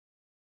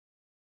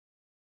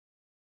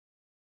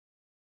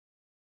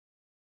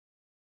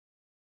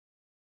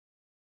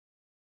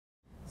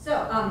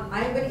So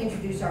I'm going to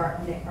introduce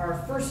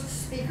our first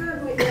speaker,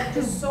 who I'm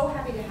just so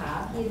happy to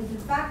have. In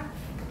fact,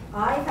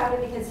 I found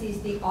him because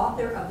he's the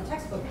author of the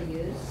textbook we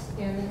use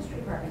in the history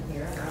department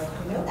here. I don't know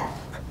if you know that.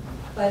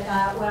 But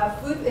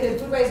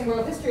Foodways and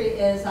World History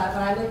is, when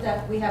I looked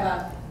up, we have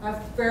a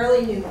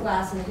fairly new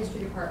class in the history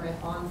department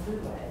on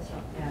foodways.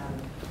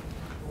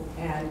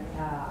 And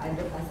I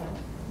thought,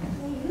 what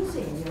are they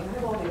using? You know, I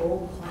have all the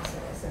old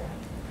classics.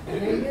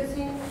 And they're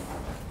using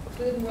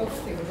Food and World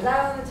History, which is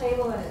out on the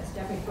table, and it's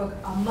Jeffrey's book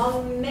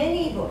among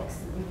many books,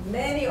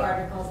 many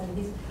articles, and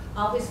he's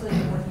obviously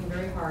been working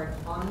very hard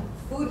on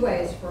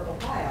foodways for a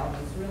while.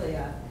 He's really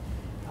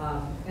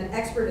an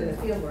expert in the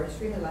field. We're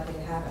extremely lucky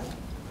to have him.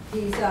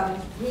 He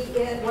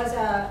was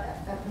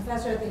a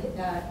professor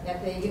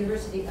at the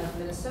University of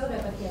Minnesota,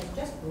 but he has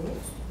just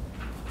moved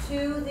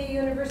to the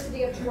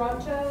University of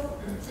Toronto.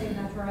 I'm saying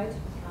that right?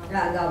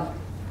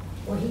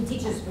 Where he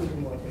teaches food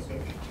and world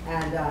history.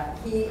 And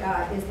he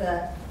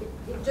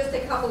is just a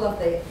couple of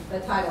the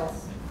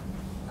titles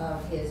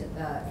of his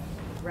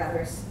rather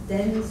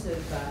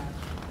extensive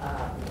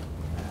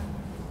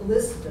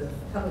list of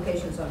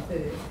publications on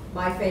food.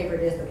 My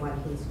favorite is the one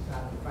he's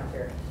got in front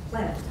here,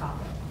 Planet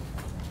Taco.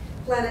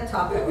 Planet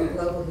Taco,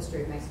 Global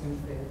History of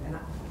Mexican Food. And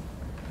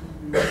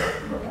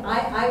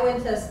I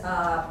went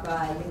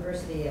to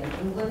university in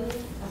England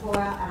for a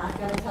while, and I've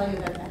got to tell you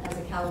that as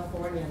a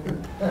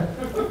Californian,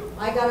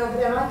 I got over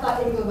there and I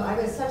thought England, I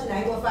was such an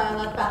Anglophile,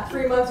 and about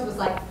 3 months it was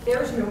like,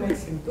 there's no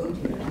Mexican food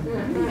here.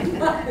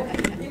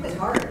 It was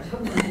hard.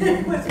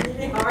 It was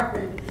really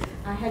hard.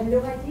 I had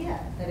no idea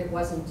that it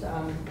wasn't,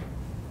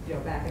 you know,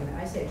 back in the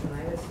Ice Age when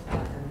I was an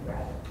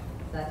undergraduate,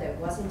 that it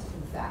wasn't,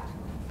 in fact,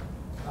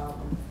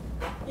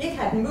 it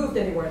hadn't moved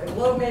anywhere. The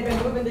globe may have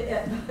been moving to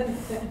it, but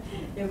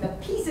you know, the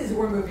pieces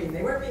were moving.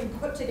 They weren't being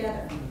put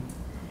together.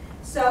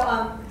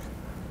 So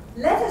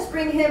let us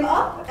bring him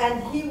up,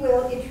 and he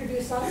will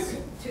introduce us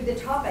to the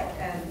topic.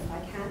 And I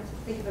can't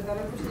think of a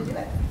better person to do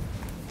it.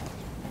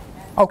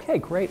 Okay,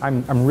 great.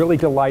 I'm really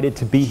delighted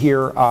to be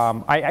here.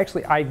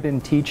 I've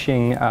been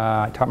teaching,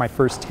 I taught my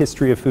first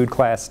history of food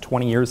class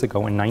 20 years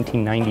ago in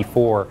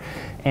 1994.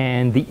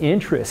 And the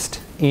interest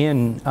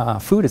in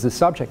food as a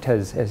subject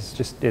has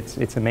just,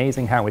 it's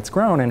amazing how it's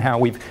grown and how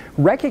we've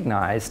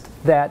recognized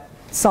that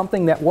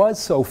something that was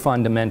so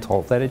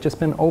fundamental that had just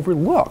been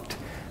overlooked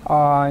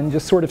and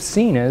just sort of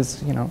seen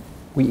as, you know,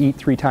 we eat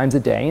 3 times a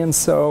day, and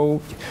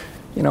so,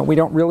 you know, we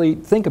don't really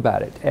think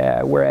about it.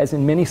 Whereas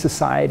in many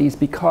societies,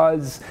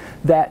 because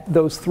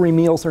those 3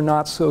 meals are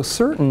not so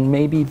certain,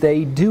 maybe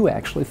they do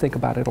actually think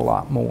about it a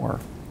lot more.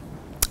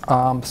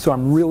 So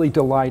I'm really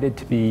delighted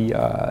to be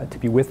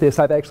with this.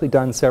 I've actually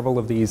done several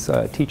of these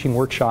teaching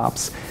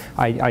workshops.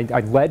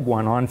 I led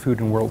one on food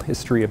and world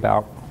history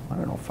about, I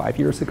don't know, 5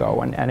 years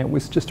ago, and it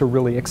was just a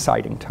really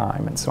exciting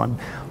time. And so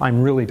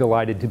I'm really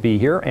delighted to be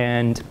here.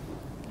 And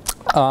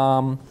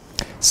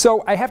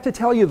so I have to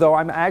tell you, though,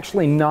 I'm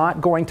actually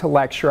not going to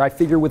lecture. I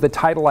figure with a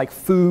title like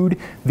Food,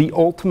 the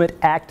Ultimate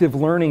Active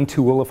Learning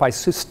Tool, if I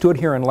stood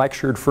here and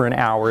lectured for an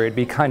hour, it'd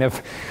be kind of,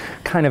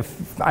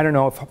 I don't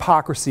know if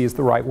hypocrisy is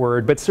the right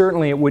word, but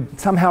certainly it would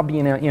somehow be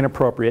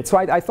inappropriate. So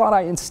I thought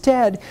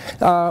instead,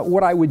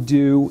 what I would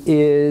do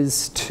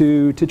is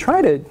to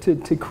try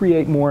to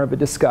create more of a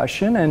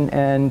discussion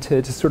and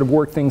to sort of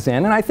work things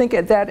in. And I think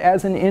that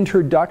as an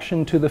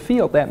introduction to the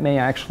field, that may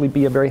actually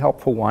be a very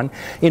helpful one.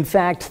 In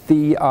fact,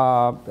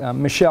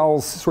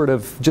 Michelle's sort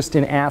of just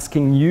in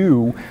asking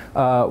you,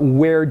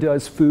 where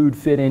does food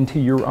fit into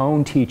your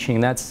own teaching?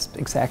 That's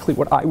exactly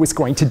what I was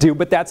going to do,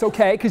 but that's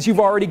okay because you've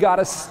already got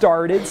us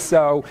started,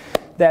 so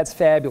that's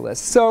fabulous.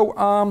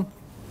 So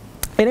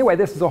anyway,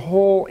 this is a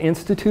whole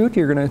institute.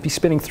 You're going to be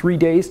spending 3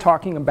 days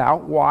talking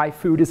about why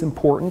food is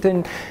important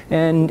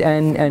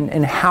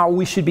and how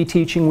we should be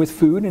teaching with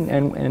food.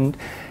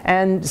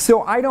 And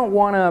so I don't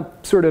want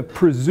to sort of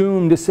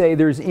presume to say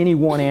there's any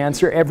one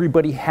answer.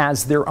 Everybody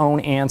has their own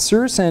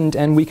answers,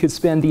 and we could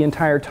spend the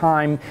entire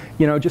time,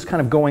 you know, just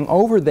kind of going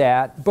over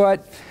that.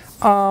 But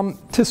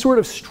to sort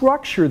of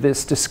structure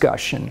this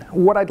discussion,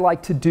 what I'd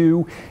like to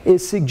do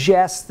is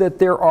suggest that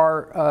there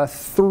are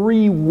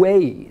 3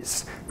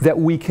 ways that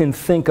we can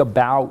think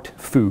about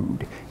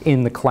food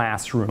in the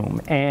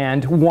classroom.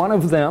 And one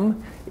of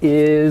them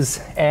is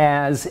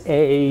as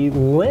a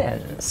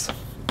lens,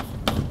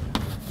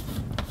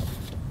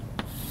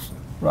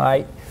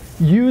 right?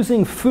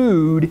 Using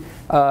food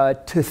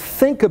to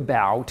think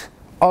about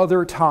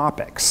other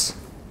topics.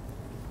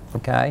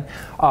 Okay.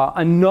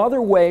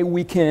 Another way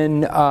we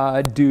can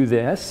do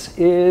this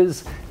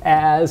is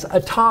as a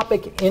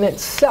topic in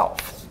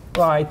itself,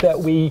 right? That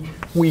we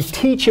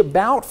teach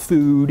about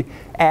food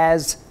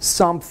as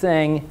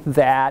something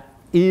that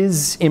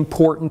is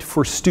important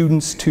for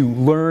students to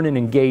learn and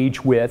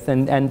engage with,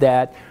 and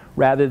that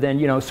rather than,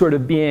 you know, sort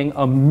of being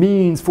a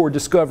means for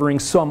discovering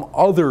some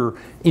other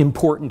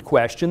important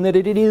question, that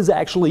it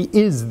actually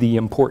is the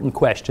important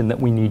question that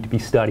we need to be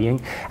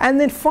studying. And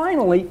then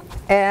finally,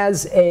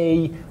 as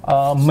a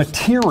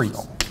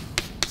material.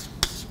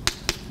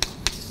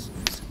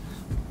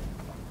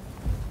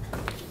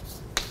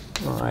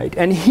 All right?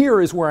 And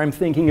here is where I'm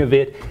thinking of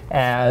it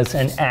as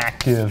an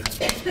active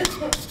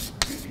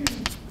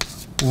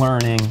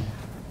learning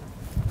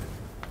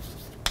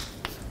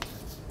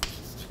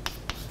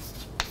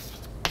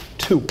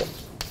tool.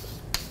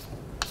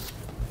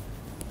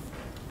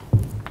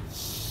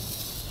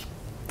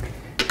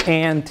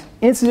 And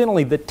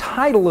incidentally, the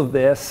title of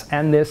this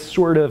and this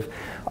sort of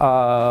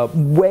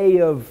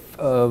way of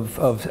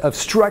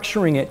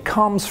structuring it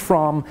comes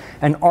from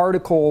an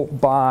article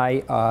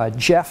by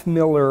Jeff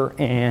Miller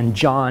and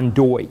John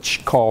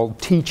Deutsch called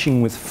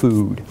Teaching with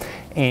Food.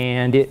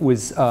 And it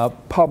was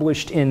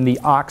published in the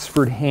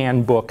Oxford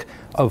Handbook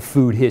of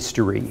Food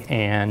History.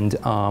 And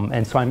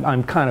so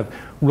I'm kind of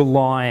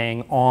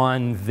relying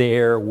on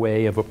their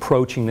way of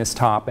approaching this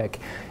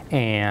topic.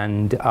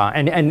 And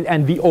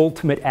the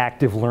ultimate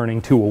active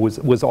learning tool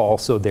was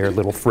also their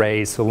little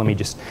phrase. So let me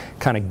just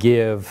kind of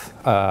give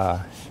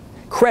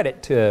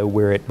credit to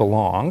where it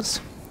belongs.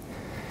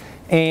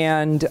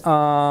 And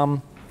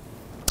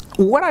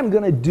what I'm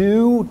going to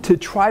do to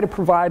try to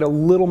provide a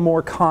little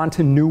more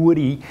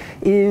continuity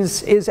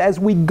is as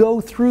we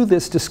go through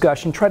this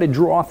discussion, try to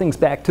draw things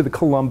back to the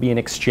Columbian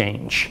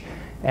Exchange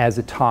as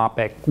a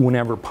topic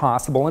whenever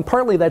possible. And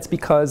partly that's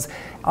because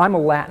I'm a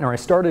Latin, or I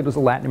started as a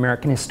Latin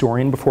American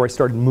historian before I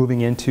started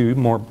moving into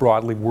more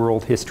broadly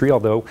world history,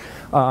 although,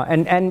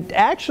 and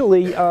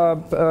actually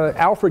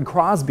Alfred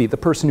Crosby, the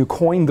person who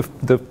coined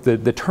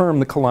the term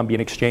the Columbian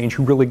Exchange,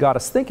 who really got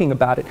us thinking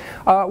about it,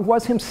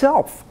 was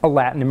himself a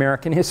Latin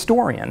American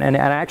historian. And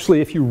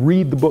actually, if you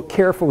read the book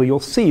carefully, you'll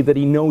see that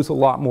he knows a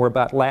lot more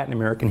about Latin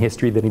American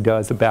history than he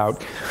does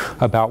about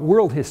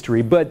world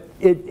history. But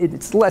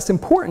it's less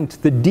important,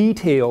 the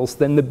details,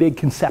 than the big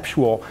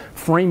conceptual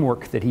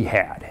framework that he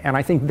had. And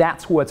I think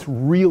that's what's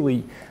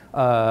really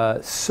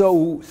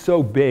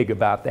so big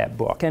about that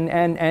book. And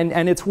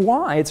it's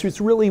why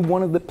it's really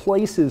one of the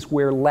places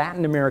where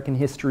Latin American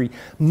history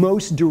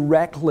most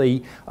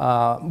directly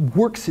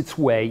works its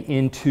way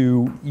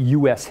into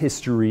US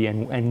history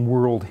and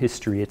world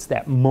history. It's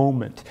that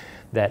moment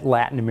that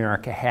Latin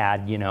America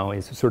had, you know,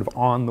 is sort of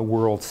on the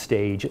world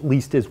stage, at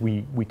least as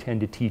we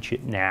tend to teach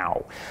it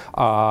now.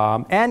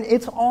 And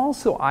it's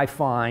also, I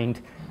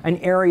find, an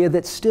area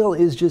that still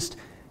is just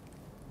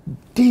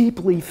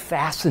deeply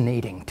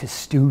fascinating to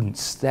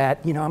students.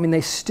 That, you know, I mean,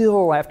 they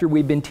still, after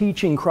we've been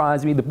teaching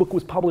Crosby, the book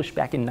was published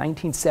back in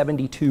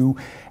 1972,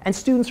 and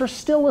students are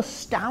still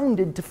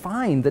astounded to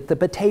find that the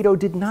potato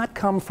did not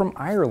come from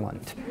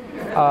Ireland.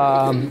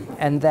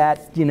 And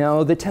that, you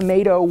know, the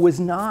tomato was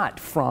not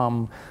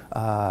from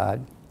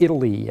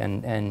Italy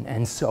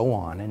and so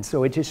on. And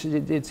so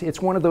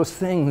it's one of those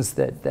things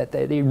that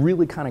they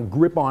really kind of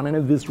grip on in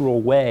a visceral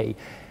way.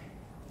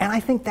 And I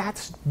think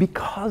that's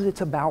because it's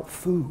about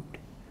food,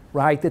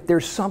 right? That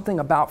there's something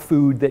about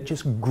food that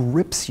just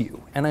grips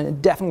you. And I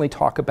definitely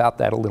talk about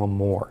that a little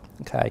more,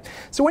 okay?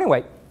 So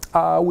anyway,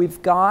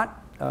 we've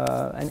got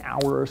an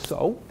hour or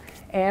so.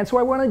 And so what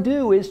I want to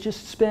do is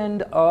just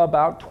spend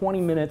about 20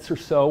 minutes or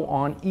so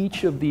on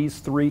each of these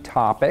three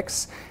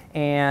topics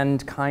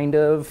and kind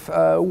of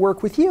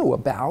work with you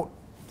about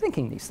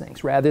thinking these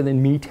things, rather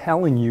than me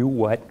telling you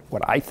what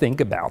I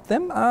think about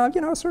them,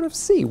 you know, sort of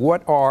see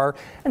what are.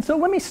 And so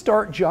let me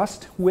start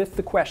just with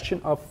the question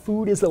of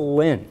food as a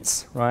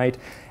lens, right?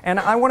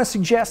 And I want to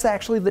suggest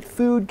actually that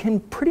food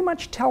can pretty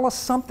much tell us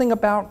something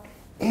about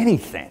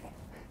anything.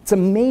 It's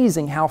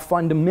amazing how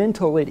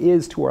fundamental it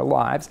is to our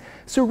lives.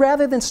 So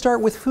rather than start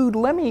with food,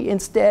 let me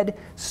instead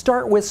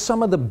start with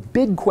some of the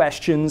big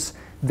questions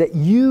that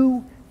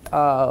you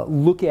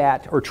look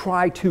at or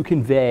try to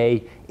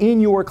convey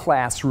in your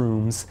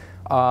classrooms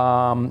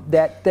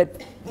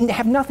that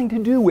have nothing to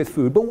do with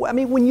food. But I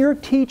mean, when you're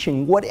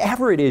teaching,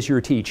 whatever it is you're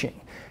teaching,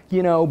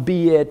 you know,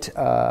 be it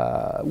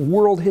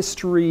world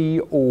history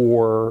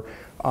or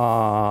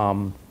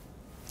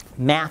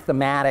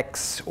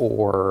mathematics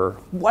or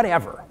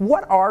whatever,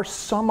 what are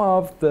some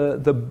of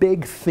the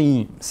big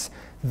themes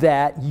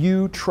that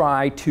you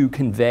try to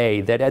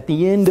convey, that at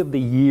the end of the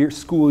year,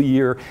 school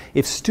year,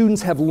 if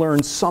students have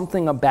learned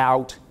something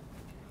about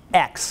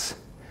X,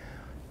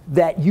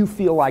 that you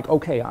feel like,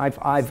 okay,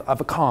 I've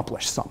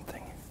accomplished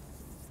something?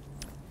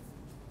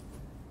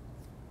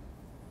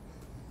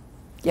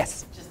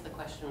 Yes? Just the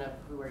question of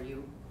who are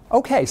you?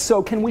 Okay,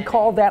 so can we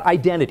call that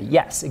identity?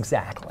 Yes,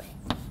 exactly.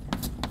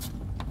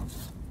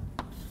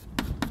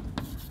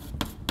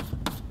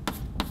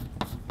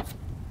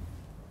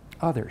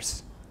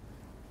 Others?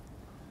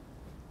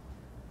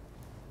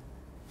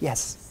 Yes?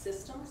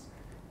 Systems?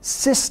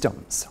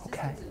 Systems,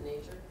 okay. Systems in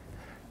nature.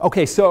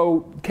 Okay,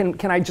 so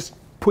can I just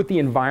put the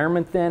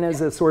environment then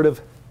as a sort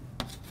of...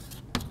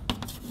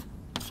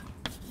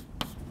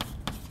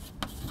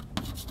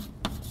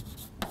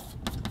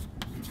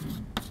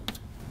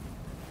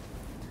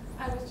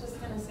 I was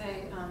just going to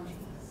say,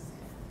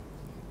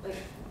 like,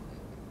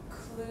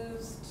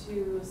 clues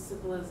to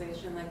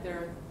civilization, like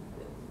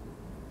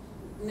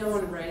no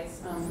one writes,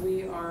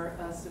 we are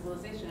a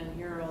civilization, and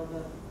here are all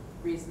the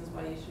reasons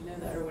why you should know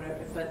that or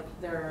whatever, but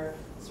there are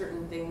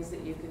certain things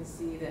that you can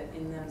see that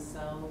in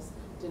themselves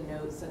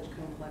denote such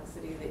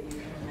complexity that you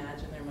can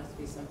imagine there must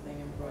be something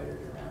embroidered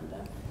around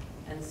them.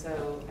 And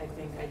so I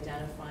think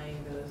identifying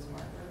those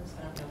markers,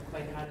 I don't know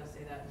quite how to say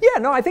that. Yeah,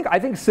 no, I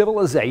think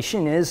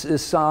civilization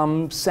is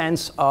some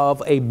sense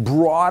of a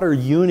broader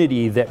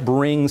unity that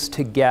brings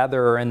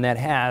together and that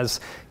has,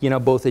 you know,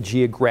 both a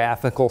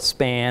geographical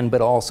span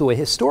but also a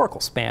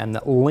historical span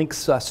that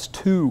links us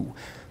to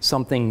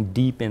something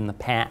deep in the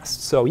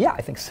past. So yeah,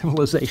 I think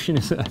civilization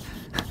is a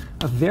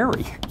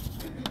very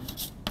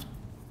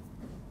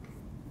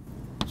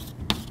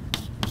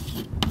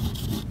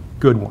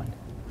good one.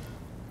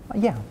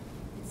 Yeah.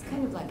 It's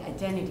kind of like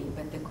identity,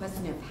 but the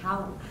question of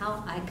how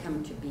I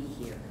come to be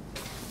here.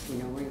 You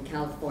know, we're in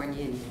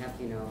California and you have,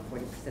 you know,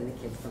 40% of the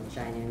kids from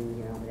China and,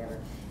 you know, whatever.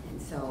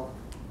 And so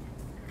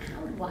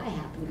how do I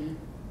happen to be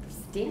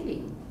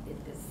standing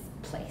at this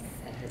place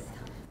at this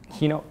time?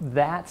 You know,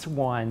 that's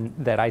one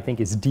that I think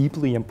is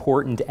deeply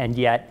important, and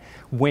yet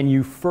when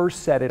you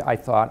first said it, I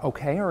thought,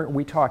 okay, are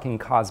we talking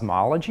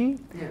cosmology?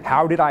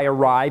 How did I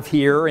arrive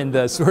here in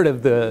the sort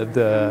of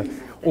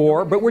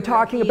but we're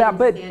talking about,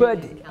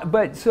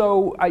 but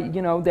so,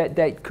 you know,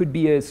 that could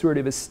be a sort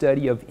of a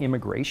study of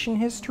immigration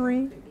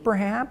history,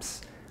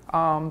 perhaps.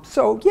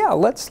 So yeah,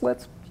 let's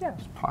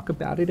talk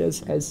about it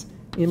as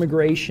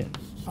immigration.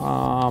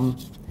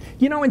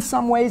 You know, in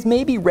some ways,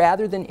 maybe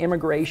rather than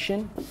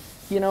immigration,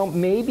 you know,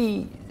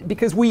 maybe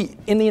because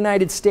in the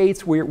United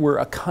States, we're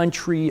a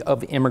country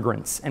of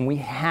immigrants, and we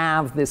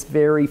have this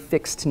very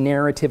fixed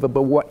narrative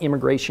about what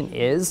immigration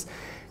is,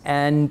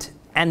 and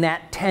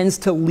that tends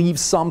to leave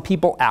some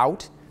people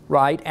out,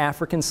 right?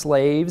 African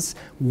slaves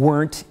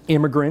weren't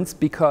immigrants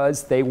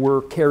because they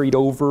were carried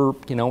over,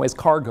 you know, as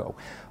cargo.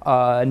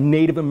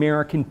 Native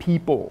American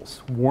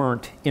peoples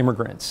weren't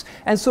immigrants.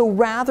 And so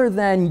rather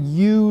than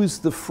use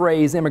the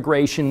phrase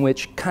immigration,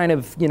 which kind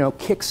of, you know,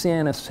 kicks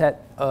in a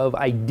set of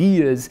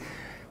ideas,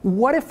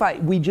 what if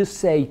we just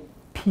say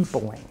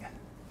peopling,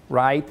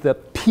 right? The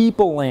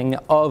peopling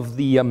of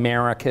the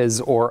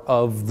Americas or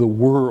of the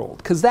world.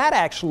 Because that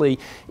actually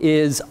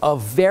is a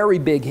very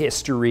big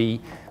history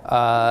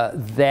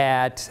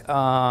that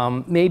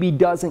maybe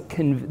doesn't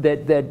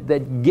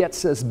that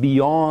gets us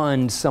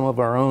beyond some of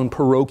our own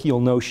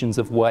parochial notions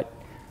of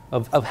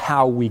of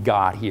how we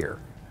got here.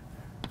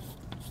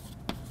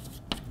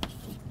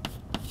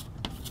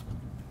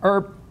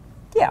 Or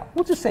yeah,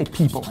 we'll just say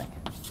peopling.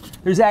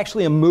 There's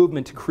actually a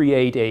movement to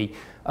create a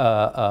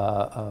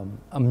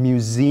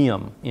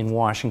museum in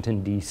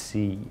Washington,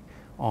 D.C.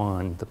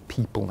 on the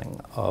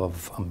peopling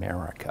of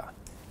America.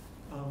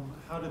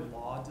 How did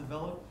law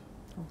develop?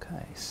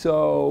 Okay,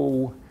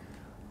 so,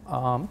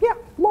 yeah,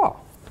 law.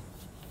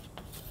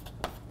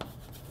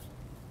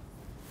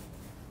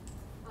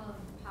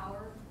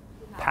 Power.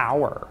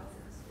 Power.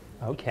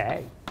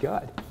 Okay,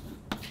 good.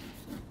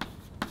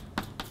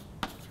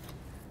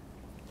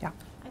 Yeah.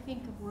 I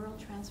think of world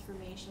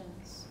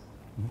transformations.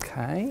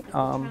 Okay. The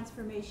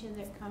transformation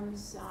that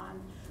comes on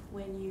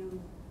when you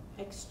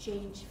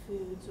exchange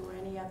foods or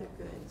any other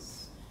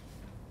goods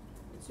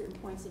at certain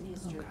points in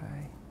history.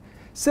 Okay.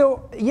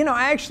 So, you know,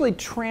 actually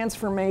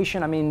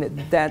transformation, I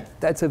mean,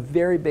 that's a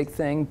very big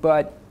thing,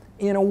 but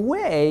in a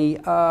way,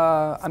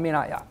 I mean,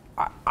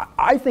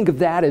 I think of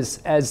that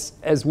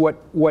as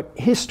what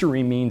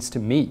history means to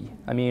me.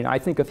 I mean, I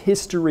think of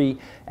history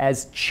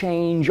as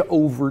change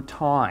over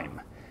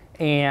time.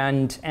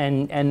 And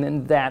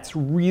that's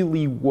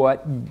really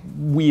what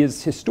we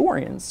as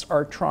historians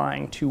are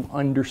trying to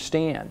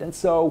understand. And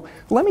so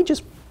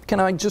can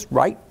I just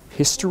write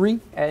history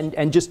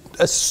and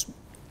just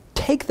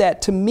take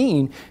that to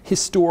mean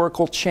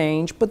historical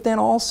change, but then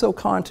also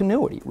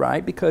continuity,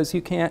 right? Because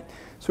you can't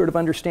sort of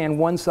understand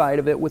one side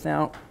of it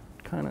without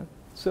kind of,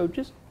 so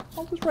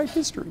I'll just write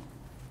history.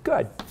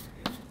 Good.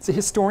 As a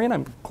historian,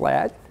 I'm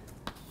glad.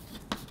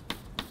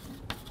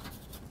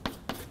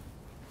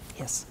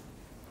 Yes.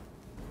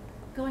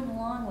 Going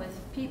along with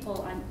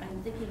people,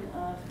 I'm thinking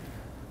of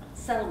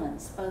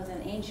settlements, both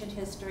in ancient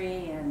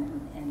history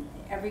and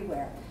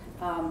everywhere.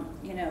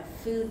 You know,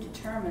 food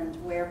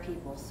determined where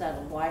people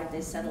settled. Why did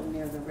they settle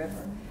near the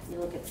river? You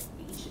look at,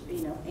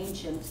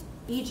 ancient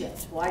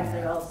Egypt. Why did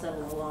they all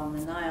settle along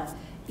the Nile?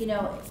 You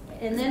know,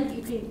 and then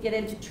you can get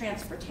into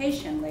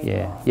transportation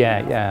later on.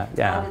 Yeah.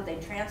 How did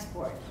they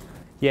transport?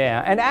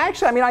 Yeah, and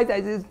actually, I mean,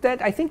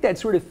 I think that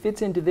sort of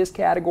fits into this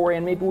category,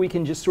 and maybe we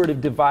can just sort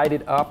of divide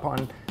it up.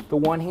 On the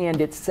one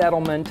hand, it's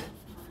settlement.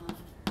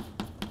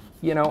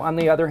 You know, on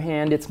the other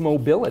hand, it's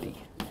mobility.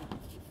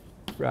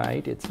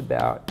 Right? It's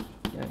about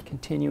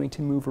continuing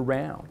to move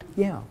around.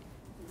 Yeah.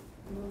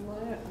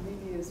 Well,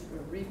 maybe is for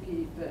a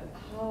repeat, but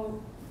how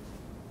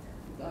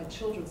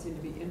children seem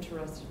to be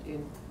interested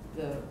in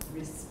the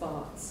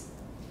response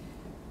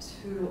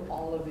to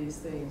all of these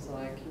things,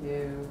 like,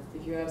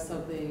 if you have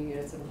something and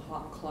it's in a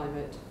hot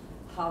climate,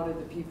 how did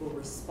the people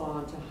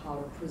respond to how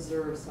to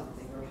preserve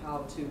something, or how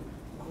to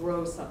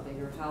grow something,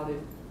 or how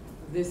did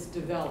this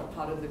develop,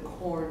 how did the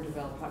corn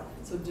develop?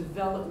 So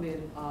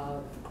development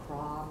of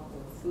crop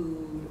or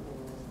food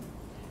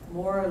or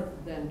more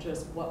than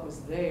just what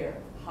was there,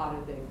 how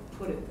did they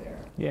put it there?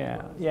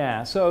 Yeah,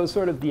 yeah. So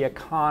sort of the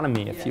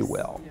economy, if you Yes,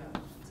 will. yeah.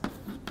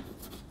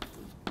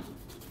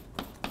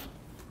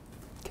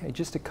 Okay,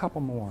 just a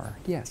couple more.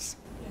 Yes.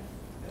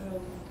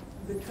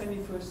 The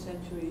 21st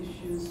century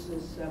issues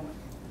is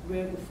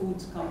where the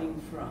food's coming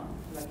from.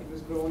 Like it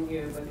was grown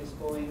here, but it's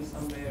going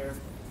somewhere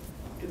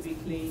to be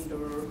cleaned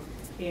or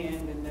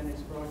canned, and then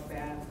it's brought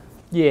back.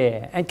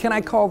 Yeah, and can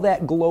I call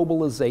that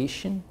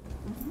globalization?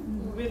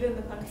 Within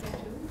the country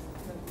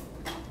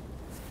too?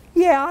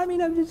 Yeah, I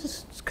mean, it's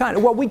just kind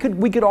of, well, we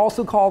could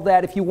also call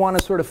that, if you want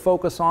to sort of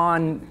focus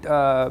on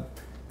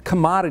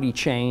commodity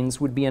chains,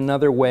 would be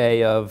another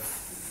way of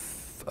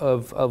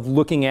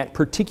looking at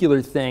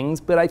particular things.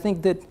 But I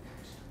think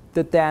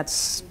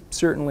that's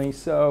certainly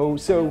so.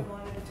 I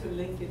wanted to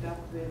link it up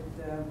with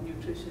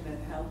nutrition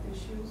and health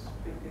issues,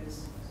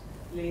 because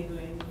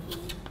labeling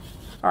food.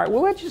 All right,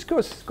 well, let's just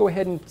go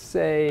ahead and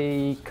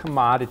say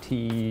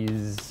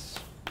commodities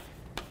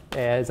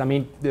as, I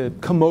mean, the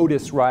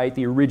commodus, right?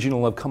 The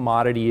original of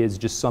commodity is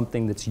just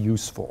something that's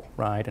useful,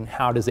 right? And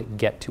how does it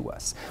get to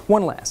us?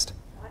 One last.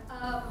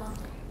 I'm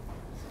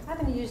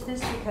going to use this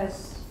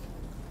because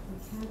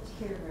we can't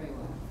hear very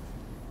well.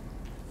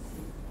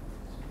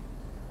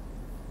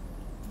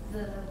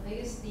 The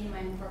biggest theme I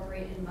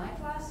incorporate in my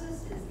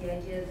classes is the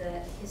idea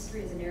that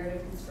history is a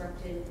narrative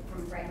constructed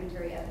from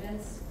fragmentary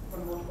evidence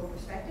from multiple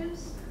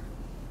perspectives.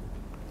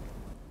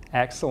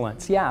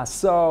 Excellent. Yeah,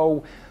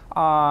 so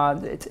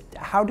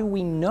how do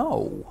we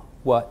know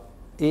what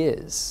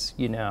is,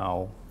 you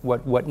know,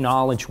 what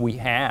knowledge we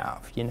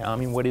have? You know, I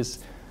mean, what is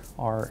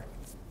our,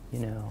 you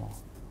know,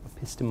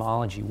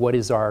 epistemology? What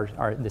is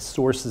the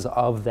sources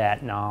of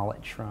that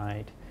knowledge,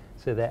 right?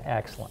 So that,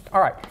 excellent.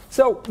 All right,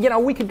 so, you know,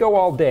 we could go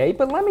all day,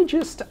 but let me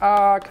just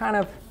kind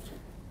of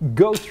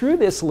go through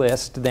this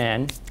list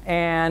then,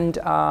 and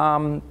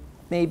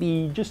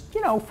maybe just,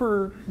 you know,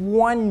 for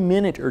 1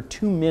 minute or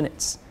 2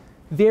 minutes,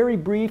 very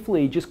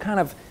briefly, just kind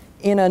of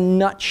in a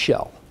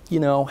nutshell, you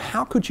know,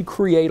 how could you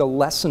create a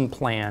lesson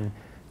plan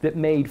that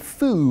made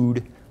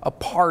food a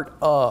part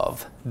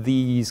of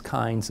these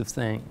kinds of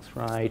things,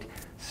 right?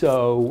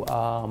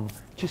 So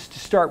just to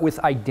start with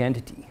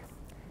identity.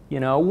 You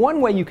know,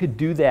 one way you could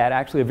do that,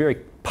 actually a very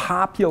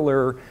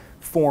popular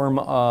form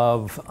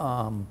of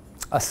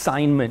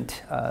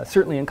assignment,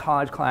 certainly in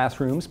college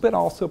classrooms, but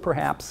also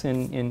perhaps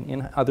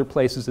in other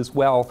places as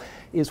well,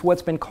 is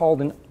what's been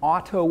called an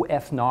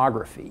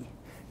autoethnography.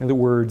 In other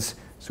words,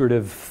 sort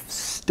of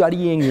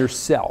studying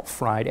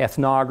yourself, right?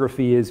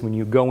 Ethnography is when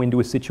you go into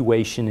a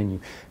situation and you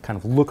kind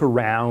of look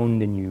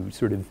around and you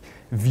sort of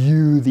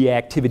view the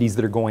activities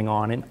that are going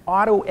on. An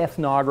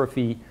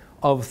autoethnography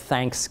of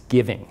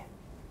Thanksgiving,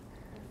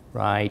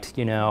 right?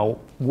 You know,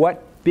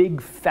 what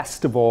big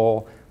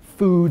festival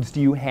foods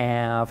do you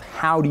have?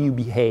 How do you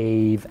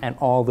behave? And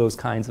all those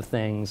kinds of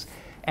things.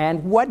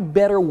 And what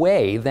better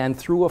way than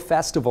through a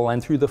festival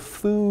and through the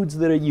foods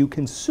that you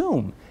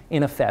consume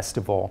in a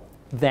festival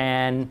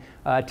than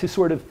to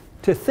sort of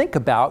to think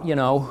about, you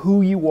know,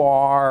 who you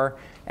are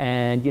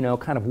and, you know,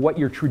 kind of what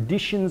your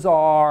traditions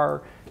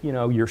are, you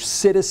know, your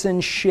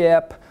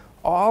citizenship,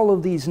 all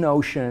of these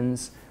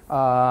notions,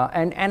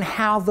 and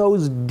how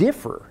those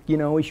differ, you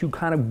know, as you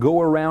kind of go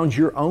around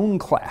your own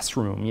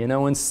classroom, you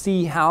know, and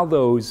see how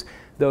those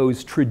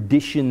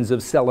traditions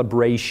of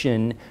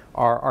celebration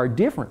are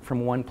different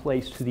from one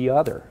place to the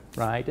other,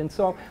 right? And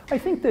so I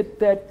think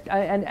that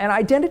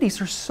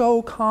identities are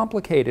so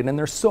complicated and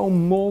they're so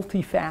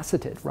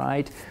multifaceted,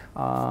 right?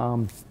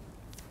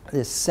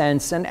 This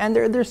sense, and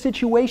they're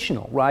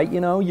situational, right?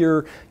 You know,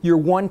 you're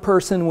one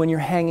person when you're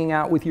hanging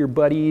out with your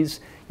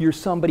buddies, you're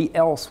somebody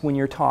else when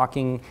you're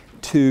talking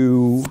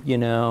to, you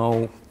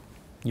know,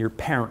 your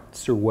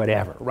parents or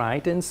whatever,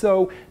 right? And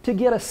so to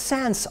get a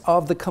sense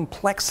of the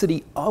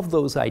complexity of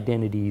those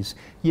identities,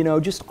 you know,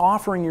 just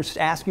asking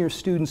your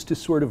students to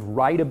sort of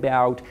write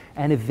about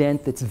an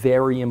event that's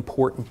very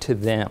important to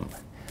them.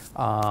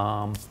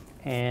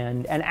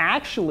 And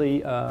actually,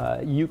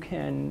 you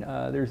can,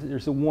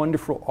 there's a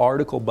wonderful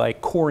article by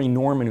Corey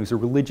Norman, who's a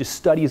religious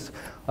studies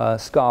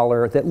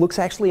scholar, that looks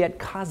actually at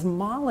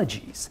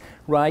cosmologies,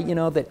 right? You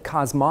know, that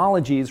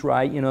cosmologies,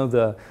 right? You know,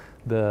 the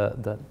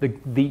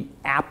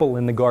apple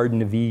in the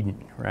Garden of Eden,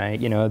 right?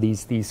 You know,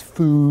 these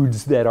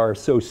foods that are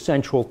so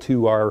central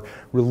to our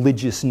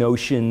religious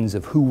notions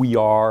of who we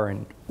are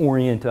and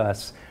orient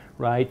us,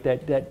 right?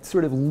 That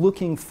sort of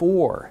looking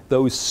for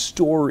those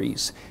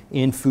stories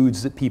in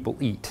foods that people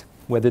eat,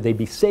 whether they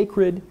be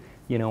sacred,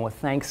 you know, a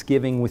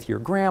Thanksgiving with your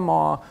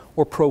grandma,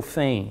 or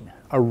profane,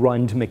 a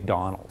run to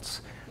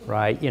McDonald's,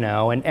 right? You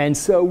know, and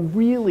so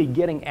really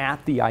getting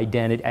at the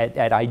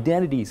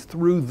identities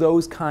through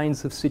those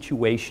kinds of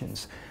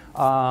situations,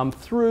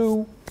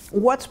 through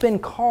what's been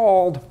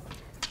called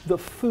the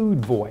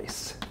food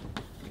voice.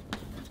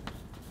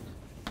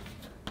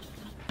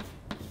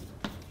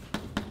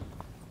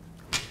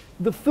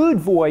 The food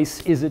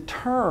voice is a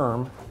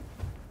term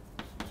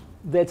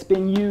that's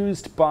been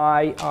used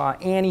by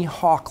Annie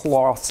Hawk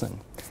Lawson.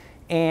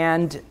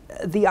 And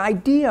the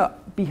idea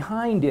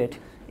behind it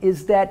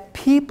is that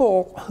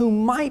people who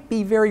might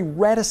be very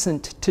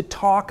reticent to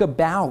talk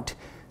about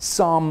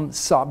some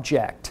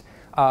subject,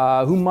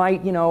 who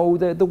might,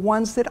 the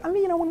ones that,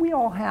 when we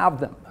all have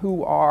them,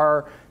 who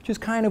are just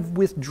kind of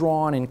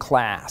withdrawn in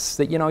class,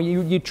 that,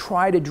 you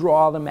try to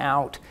draw them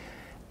out,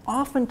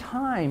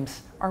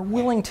 oftentimes are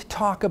willing to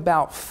talk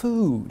about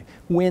food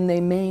when they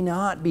may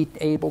not be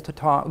able to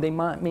talk, they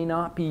may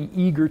not be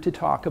eager to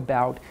talk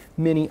about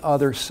many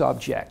other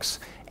subjects.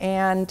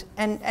 And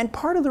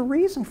part of the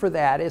reason for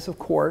that is, of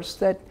course,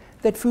 that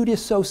food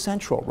is so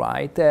central,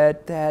 right?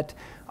 But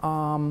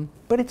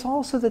it's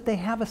also that they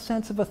have a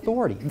sense of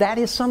authority. That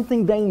is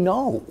something they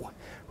know,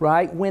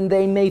 right? When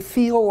they may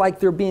feel like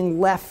they're being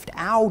left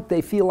out,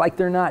 they feel like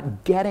they're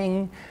not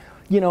getting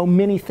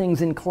many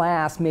things in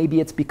class.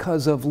 Maybe it's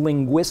because of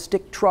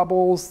linguistic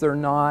troubles. They're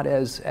not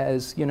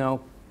as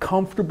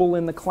comfortable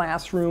in the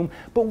classroom.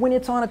 But when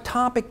it's on a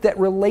topic that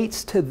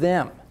relates to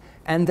them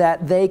and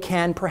that they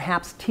can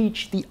perhaps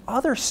teach the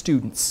other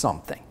students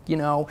something,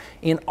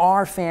 in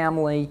our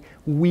family,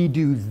 we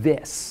do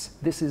this.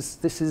 This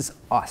is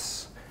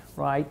us,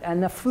 right?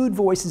 And the food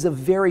voice is a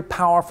very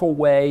powerful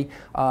way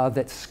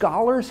that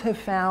scholars have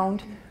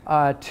found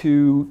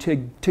to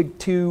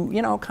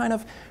kind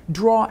of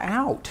draw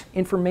out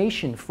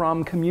information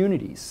from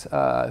communities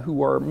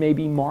who are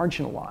maybe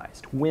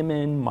marginalized,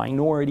 women,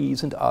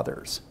 minorities, and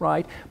others,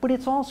 right? But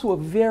it's also a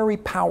very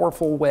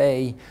powerful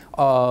way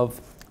of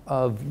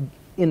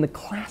in the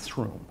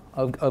classroom,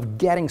 of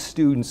getting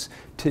students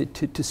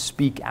to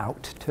speak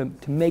out, to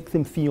make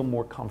them feel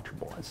more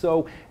comfortable. And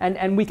so,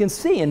 and we can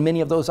see in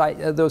many of those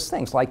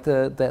things, like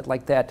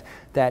that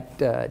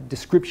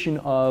description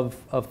of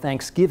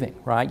Thanksgiving,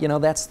 right?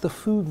 That's the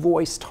food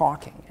voice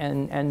talking,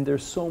 and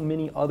there's so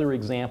many other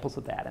examples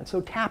of that. And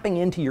so tapping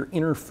into your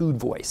inner food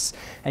voice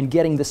and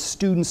getting the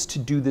students to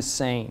do the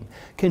same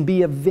can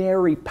be a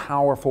very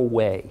powerful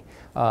way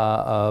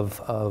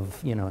of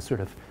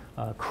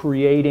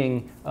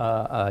creating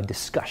a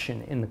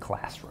discussion in the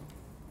classroom.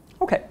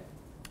 Okay,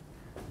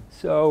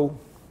 so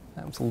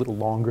that was a little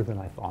longer than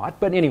I thought,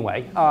 but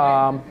anyway,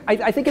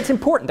 I think it's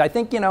important. I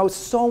think,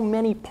 so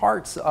many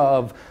parts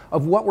of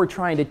what we're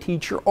trying to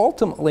teach are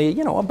ultimately,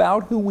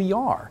 about who we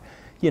are,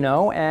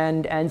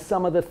 and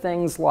some of the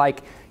things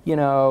like,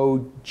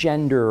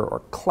 gender or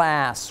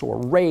class or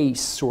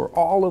race or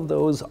all of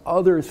those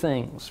other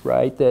things,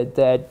 right,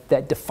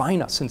 that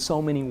define us in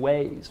so many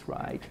ways,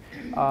 right,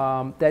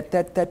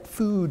 that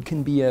food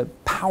can be a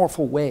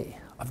powerful way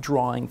of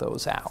drawing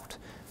those out,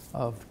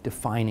 of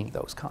defining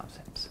those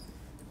concepts.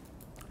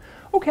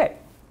 Okay,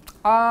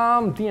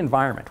 the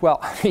environment. Well,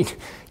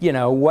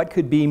 what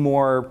could be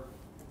more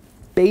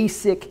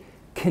basic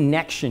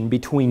connection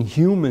between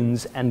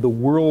humans and the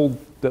world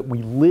that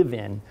we live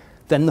in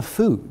than the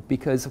food?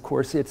 Because of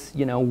course it's,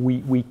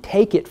 we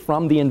take it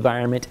from the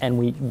environment and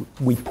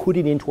we put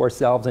it into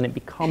ourselves and it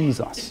becomes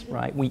us,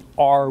 right? We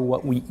are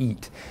what we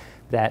eat.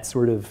 That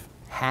sort of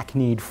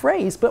hackneyed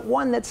phrase, but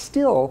one that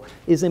still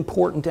is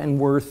important and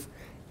worth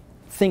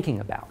thinking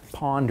about,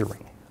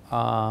 pondering.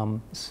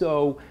 What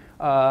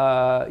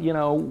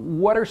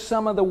are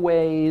some of the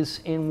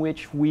ways in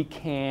which we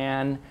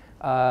can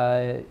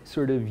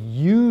sort of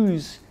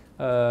use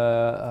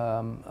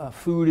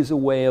food as a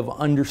way of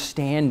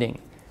understanding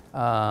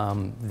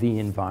the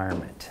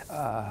environment?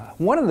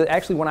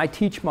 Actually, when I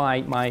teach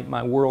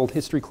my world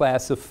history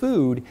class of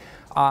food,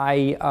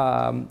 I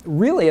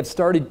really have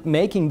started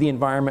making the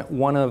environment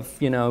one of,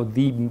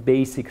 the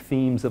basic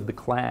themes of the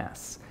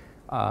class.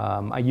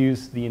 I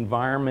use the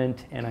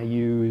environment and I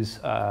use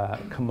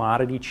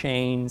commodity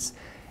chains,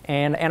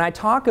 and I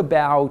talk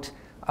about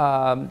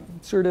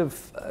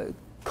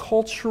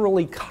cultural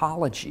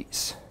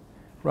ecologies,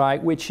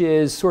 right, which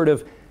is sort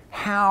of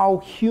how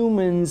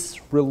humans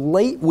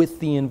relate with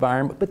the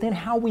environment, but then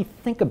how we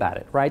think about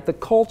it, right? The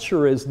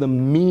culture is the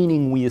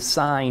meaning we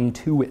assign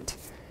to it,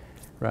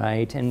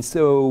 right? And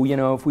so,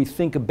 if we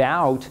think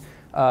about,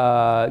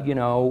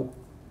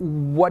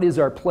 what is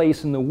our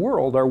place in the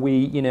world? Are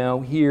we,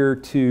 here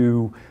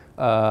to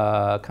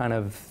kind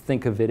of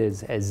think of it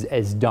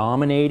as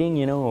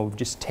dominating, of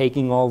just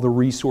taking all the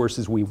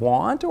resources we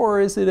want? Or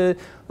is it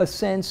a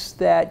sense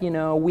that,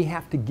 we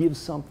have to give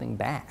something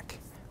back,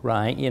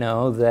 right?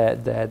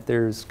 That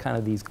there's kind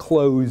of these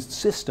closed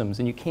systems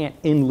and you can't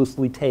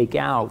endlessly take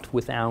out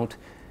without,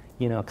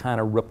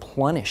 kind of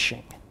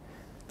replenishing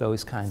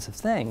those kinds of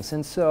things.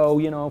 And so,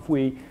 if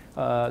we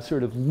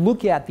sort of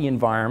look at the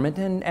environment,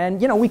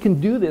 and we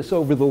can do this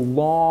over the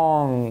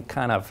long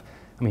kind of,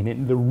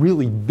 in the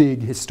really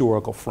big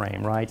historical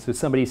frame, right? So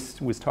somebody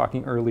was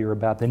talking earlier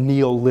about the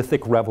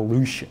Neolithic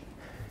Revolution.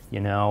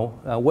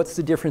 What's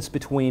the difference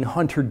between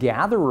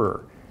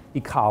hunter-gatherer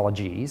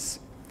ecologies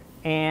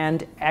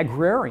and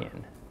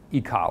agrarian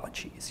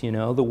ecologies?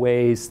 The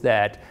ways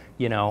that,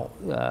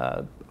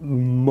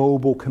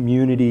 mobile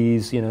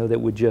communities, that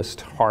would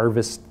just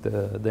harvest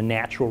the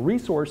natural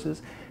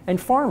resources, and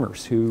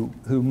farmers who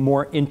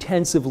more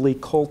intensively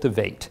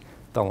cultivate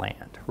the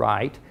land,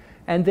 right?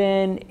 And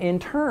then in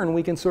turn,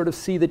 we can sort of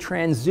see the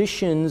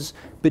transitions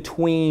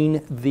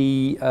between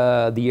the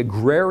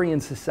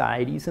agrarian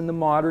societies and the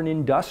modern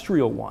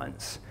industrial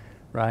ones,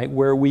 right,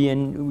 where we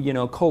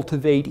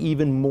cultivate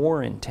even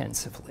more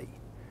intensively.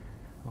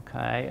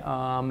 Okay,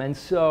 and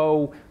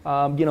so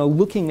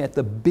looking at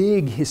the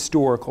big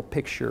historical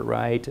picture,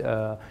 right,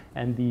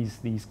 and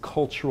these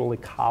cultural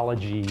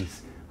ecologies,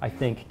 I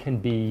think, can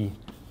be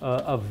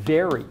a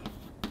very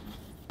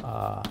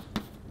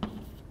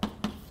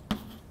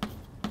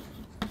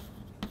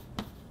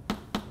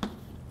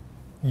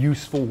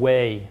useful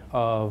way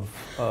of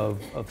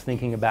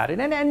thinking about it,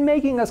 and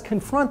making us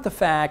confront the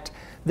fact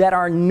that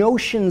our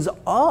notions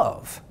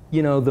of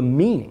the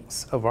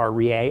meanings of our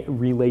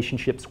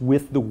relationships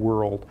with the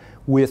world,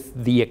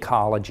 with the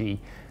ecology,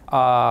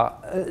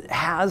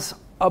 has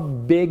a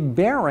big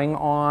bearing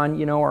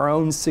on our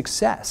own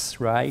success,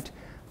 right?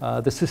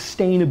 The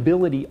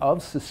sustainability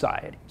of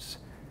societies.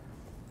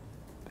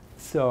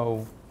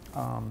 So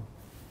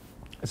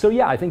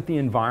yeah, I think the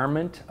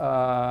environment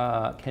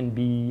can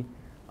be,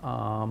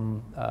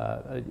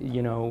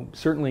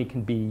 certainly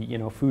can be,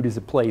 food is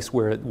a place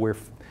where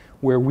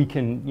we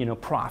can,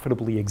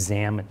 profitably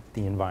examine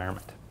the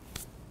environment.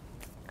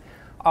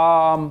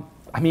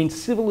 I mean,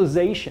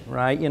 civilization,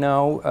 right?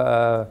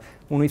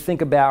 When we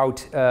think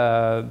about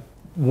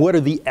what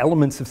are the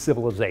elements of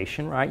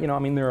civilization, right? I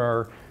mean,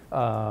 there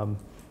are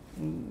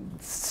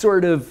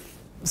sort of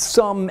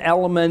some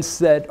elements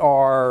that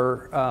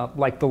are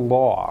like the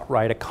law,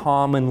 right? A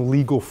common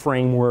legal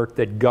framework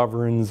that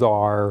governs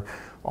our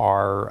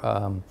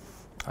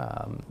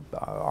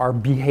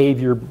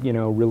behavior,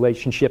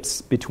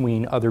 relationships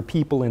between other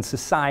people in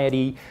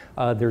society.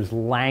 There's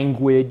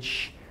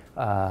language.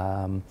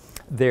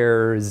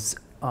 There's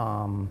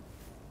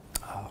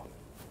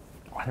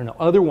I don't know,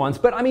 other ones.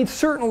 But I mean,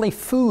 certainly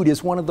food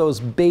is one of those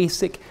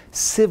basic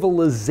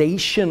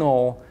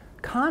civilizational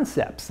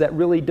concepts that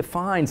really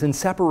defines and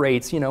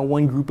separates,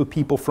 one group of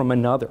people from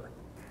another.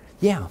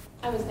 Yeah?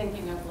 I was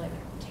thinking of like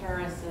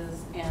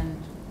terraces and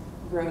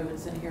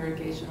roads and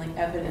irrigation, like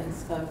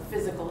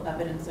physical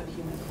evidence of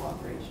human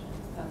cooperation.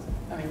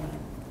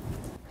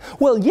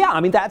 Well, yeah, I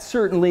mean, that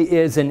certainly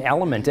is an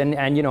element,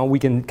 and we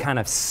can kind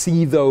of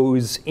see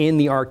those in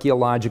the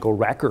archaeological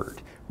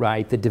record,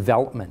 right? The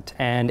development,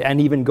 and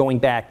even going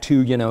back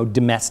to,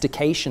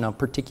 domestication of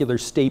particular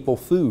staple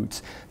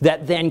foods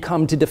that then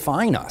come to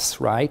define us,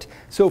 right?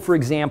 So, for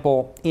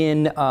example,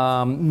 in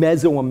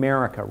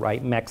Mesoamerica,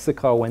 right,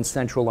 Mexico and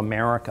Central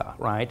America,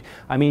 right?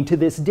 I mean, to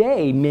this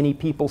day, many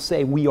people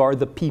say we are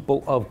the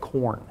people of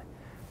corn,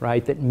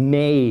 right? That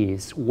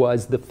maize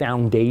was the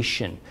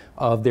foundation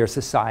of their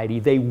society.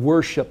 They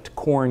worshipped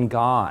corn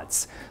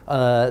gods.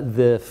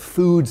 The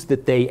foods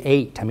that they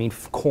ate, I mean,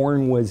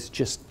 corn was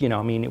just,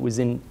 it was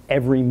in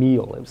every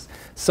meal.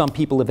 Some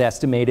people have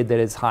estimated that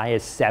as high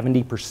as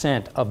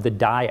 70% of the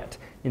diet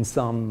in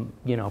some,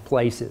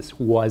 places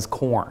was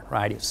corn,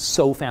 right? It's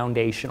so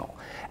foundational.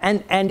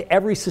 And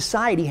every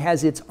society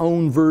has its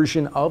own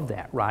version of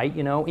that, right?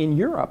 In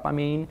Europe, I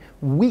mean,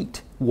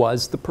 wheat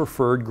was the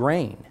preferred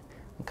grain.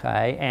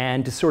 Okay,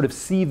 and to sort of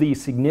see the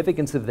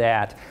significance of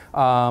that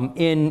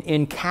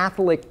in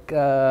Catholic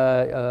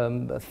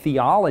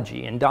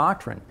theology and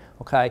doctrine,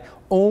 okay,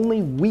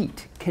 only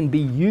wheat can be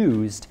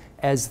used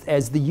as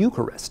the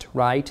Eucharist,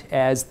 right,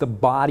 as the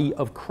body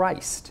of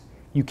Christ.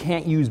 You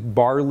can't use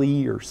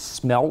barley or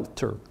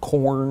smelt or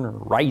corn or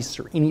rice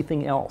or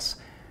anything else.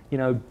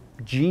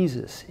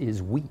 Jesus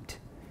is wheat.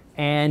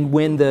 And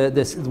when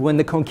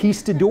the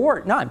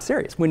conquistadors, no, I'm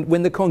serious,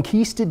 when the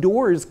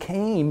conquistadors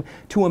came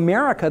to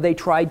America, they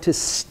tried to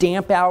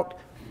stamp out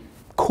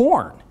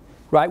corn,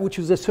 right, which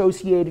was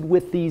associated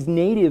with these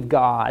native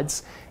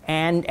gods,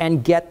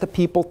 and get the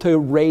people to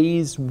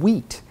raise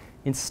wheat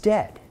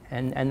instead.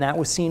 And that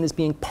was seen as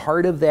being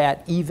part of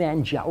that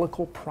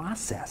evangelical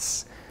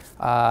process.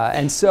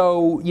 And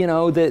so,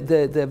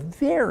 the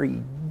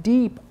very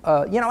deep,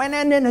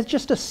 and it's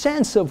just a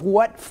sense of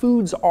what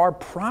foods are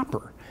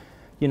proper.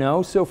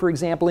 So for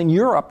example, in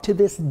Europe, to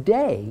this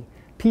day,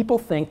 people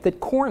think that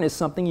corn is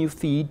something you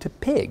feed to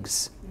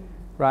pigs,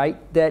 right?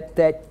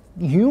 That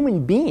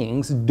human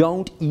beings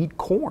don't eat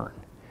corn.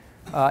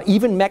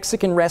 Even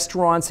Mexican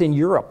restaurants in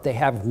Europe, they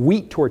have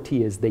wheat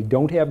tortillas. They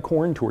don't have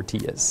corn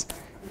tortillas.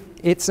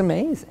 It's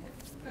amazing.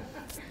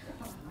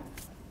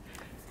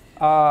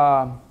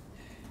 And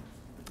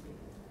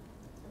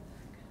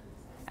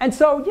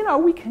so,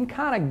 we can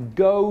kind of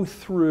go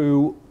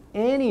through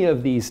any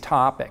of these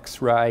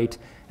topics, right?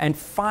 And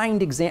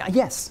find examples.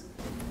 Yes?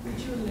 Could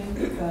you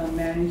link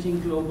managing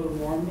global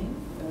warming?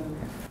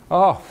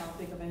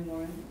 Topic of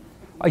environment?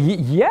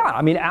 Yeah,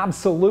 I mean,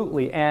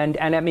 absolutely. And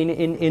I mean,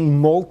 in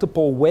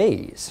multiple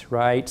ways,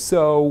 right?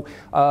 So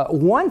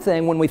one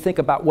thing when we think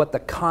about what the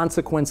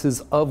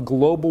consequences of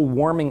global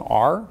warming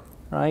are,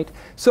 right?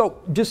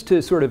 So just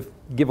to sort of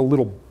give a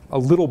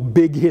little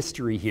big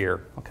history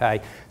here,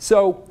 okay?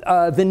 So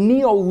the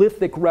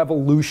Neolithic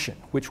Revolution,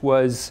 which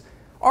was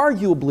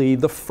arguably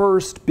the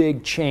first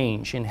big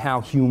change in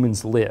how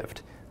humans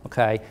lived,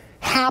 okay,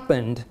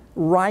 happened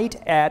right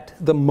at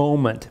the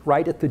moment,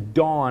 right at the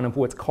dawn of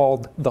what's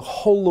called the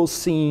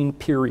Holocene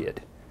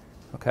period,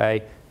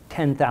 okay,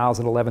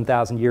 10,000,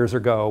 11,000 years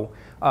ago.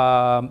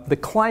 The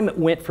climate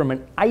went from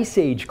an ice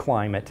age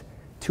climate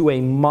to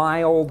a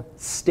mild,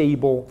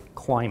 stable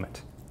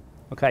climate,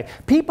 okay?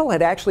 People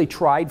had actually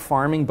tried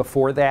farming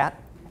before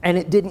that, and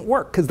it didn't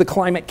work because the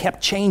climate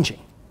kept changing,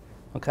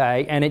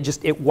 okay? And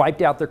it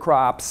wiped out their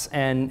crops,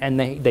 and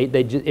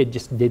it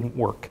just didn't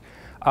work.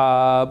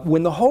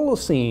 When the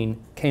Holocene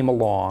came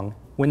along,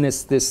 when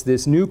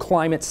this new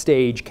climate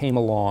stage came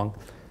along,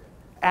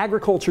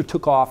 agriculture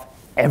took off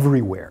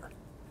everywhere.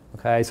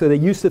 Okay, so they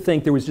used to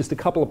think there was just a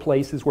couple of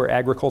places where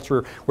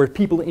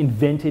people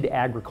invented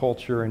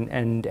agriculture,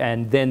 and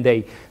then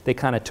they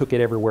kind of took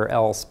it everywhere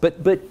else. But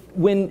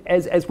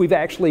as we've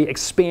actually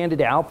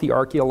expanded out the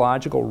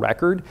archaeological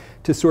record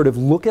to sort of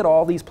look at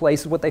all these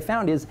places, what they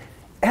found is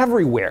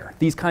everywhere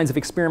these kinds of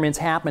experiments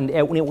happened,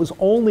 and it was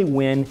only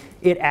when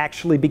it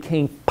actually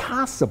became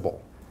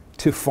possible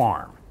to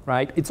farm,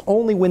 right? It's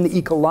only when the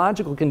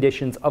ecological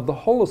conditions of the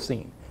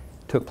Holocene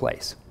took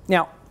place.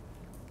 Now,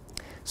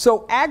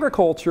 so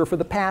agriculture for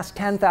the past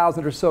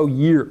 10,000 or so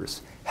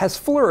years has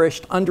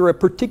flourished under a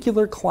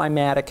particular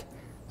climatic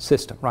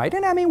system, right?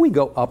 And I mean, we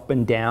go up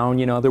and down,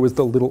 you know, there was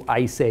the little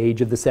ice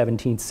age of the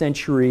 17th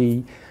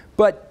century,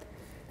 but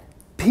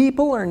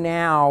people are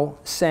now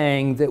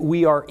saying that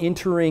we are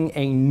entering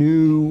a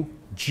new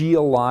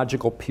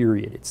geological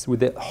period. It's where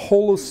the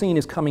Holocene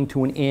is coming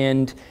to an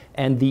end,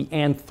 and the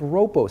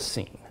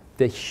Anthropocene,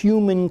 the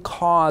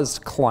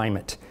human-caused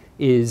climate,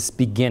 is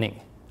beginning,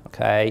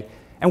 okay?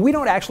 And we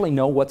don't actually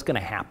know what's going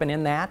to happen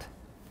in that.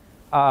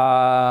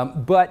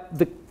 But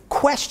the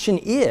question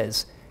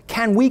is,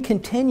 can we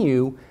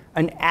continue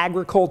an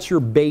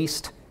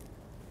agriculture-based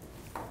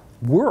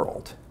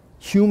world,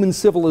 human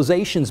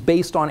civilizations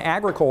based on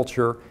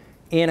agriculture,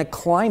 in a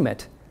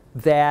climate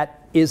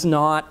that is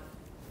not,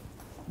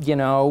 you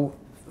know,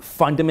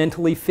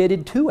 fundamentally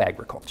fitted to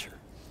agriculture?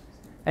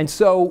 And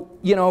so,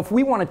 you know, if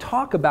we want to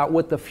talk about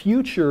what the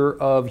future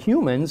of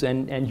humans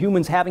and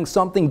humans having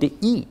something to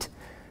eat,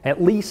 at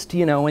least,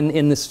 you know,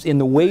 in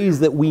the ways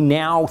that we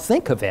now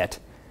think of it,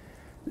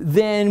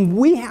 then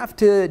we have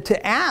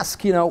to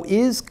ask, you know,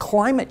 is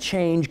climate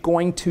change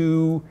going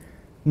to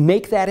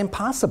make that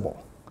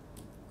impossible,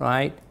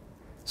 right?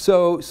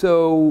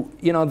 So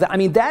you know, I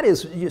mean, that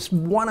is just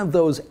one of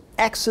those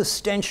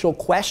existential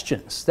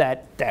questions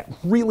that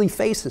really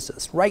faces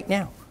us right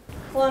now.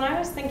 Well, and I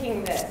was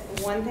thinking that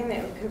one thing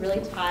that could really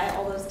tie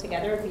all those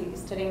together would be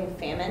studying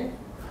famine.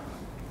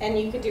 And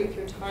you could do it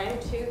through time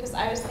too, because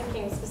I was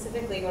thinking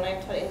specifically when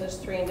I've taught English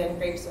 3 and done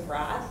Grapes of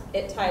Wrath,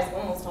 it ties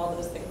almost all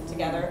those things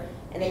together.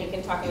 And then you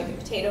can talk about the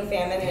potato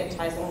famine, and it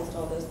ties almost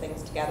all those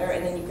things together.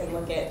 And then you can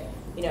look at,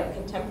 you know,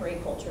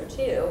 contemporary culture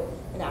too,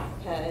 in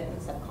Africa and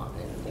the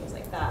subcontinent and things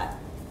like that.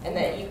 And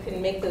that you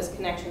can make those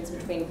connections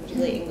between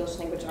particularly English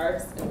language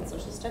arts and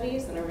social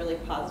studies in a really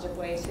positive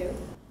way too.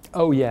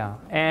 Oh yeah,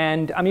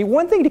 and I mean,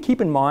 one thing to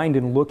keep in mind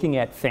in looking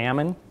at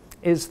famine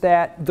is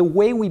that the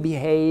way we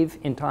behave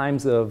in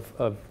times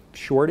of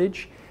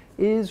shortage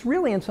is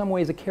really in some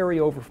ways a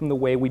carryover from the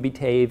way we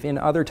behave in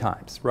other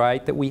times,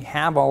 right? That we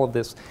have all of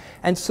this.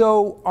 And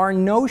so our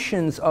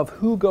notions of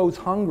who goes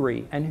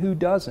hungry and who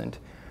doesn't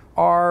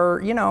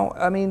are, you know,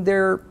 I mean,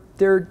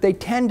 they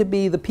tend to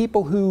be the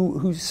people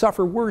who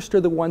suffer worst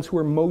are the ones who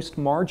are most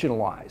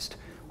marginalized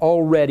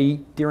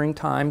already during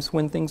times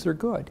when things are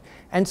good.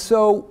 And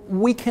so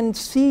we can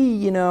see,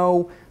 you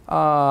know,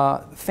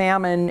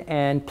 famine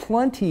and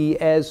plenty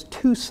as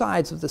two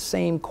sides of the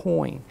same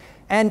coin.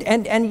 And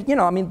you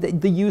know, I mean,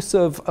 the use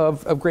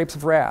of Grapes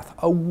of Wrath,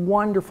 a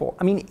wonderful,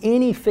 I mean,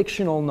 any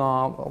fictional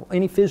novel,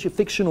 any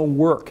fictional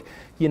work,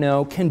 you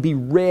know, can be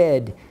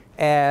read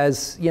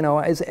as, you know,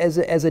 as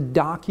a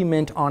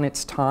document on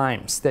its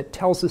times that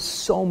tells us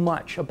so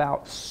much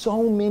about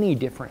so many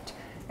different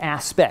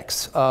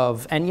aspects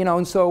of, and you know,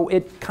 and so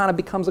it kind of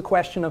becomes a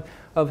question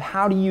of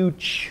how do you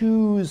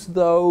choose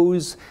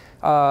those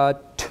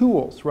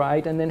tools,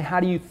 right? And then how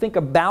do you think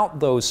about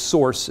those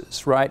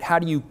sources, right? How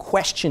do you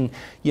question,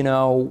 you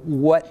know,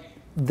 what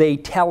they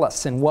tell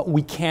us and what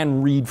we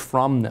can read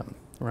from them,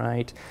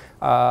 right?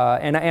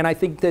 And I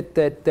think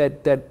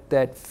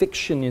that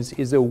fiction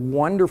is a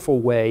wonderful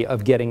way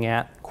of getting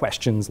at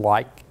questions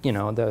like, you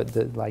know,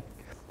 like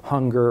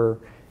hunger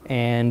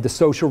and the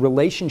social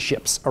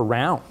relationships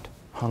around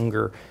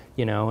hunger,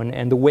 you know,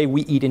 and the way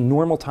we eat in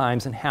normal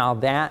times and how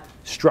that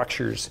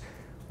structures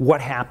what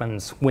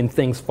happens when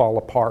things fall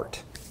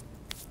apart.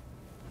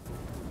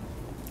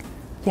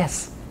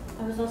 Yes?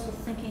 I was also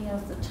thinking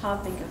of the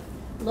topic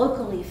of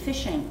locally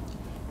fishing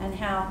and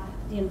how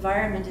the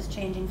environment is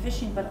changing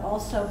fishing, but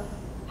also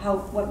how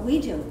what we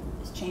do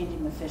is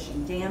changing the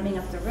fishing, damming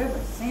up the river,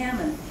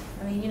 salmon.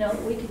 I mean, you know,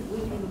 we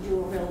can do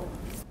a real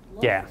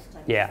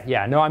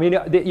Yeah. No, I mean,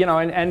 you know,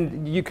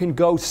 and you can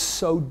go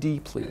so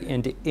deeply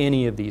into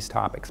any of these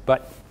topics,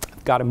 but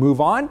I've got to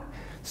move on.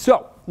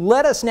 So,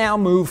 let us now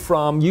move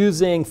from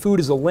using food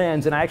as a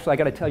lens, and actually I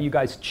got to tell you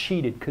guys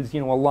cheated because,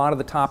 you know, a lot of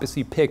the topics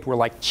you picked were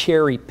like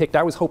cherry picked.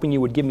 I was hoping you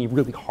would give me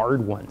really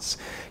hard ones,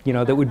 you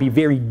know, that would be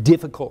very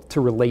difficult to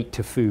relate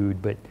to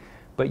food, but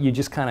you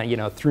just kind of, you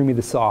know, threw me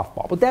the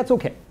softball. But that's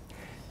okay.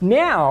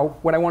 Now,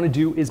 what I want to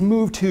do is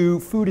move to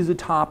food as a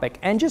topic,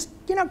 and just,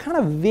 you know, kind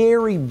of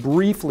very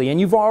briefly, and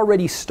you've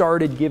already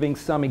started giving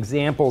some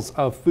examples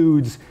of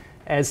foods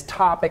as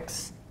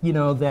topics, you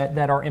know,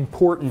 that are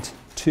important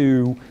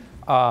to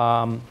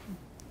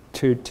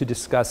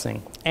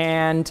discussing.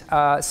 And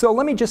so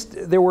let me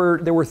just, there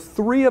were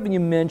three of them you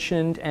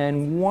mentioned,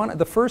 and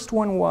the first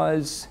one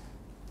was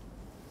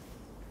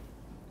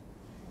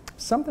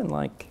something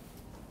like,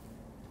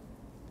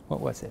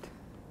 what was it?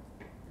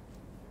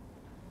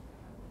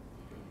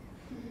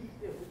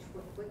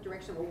 What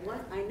direction?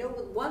 Well, I know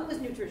one was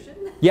nutrition.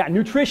 Yeah,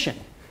 nutrition.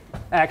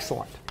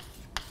 Excellent.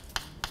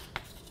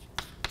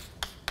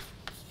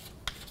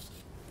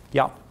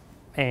 Yep.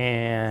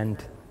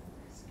 And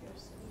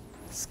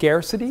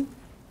scarcity.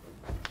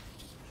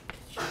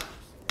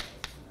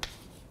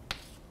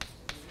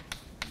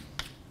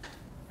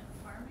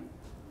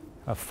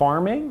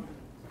 Farming.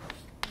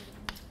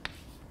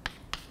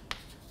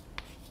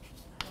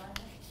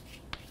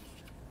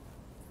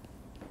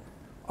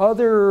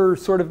 Other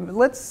sort of,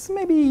 let's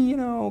maybe, you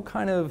know,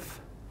 kind of,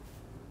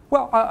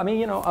 well, I mean,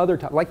 you know, other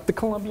type, like the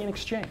Columbian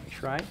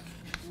Exchange, right?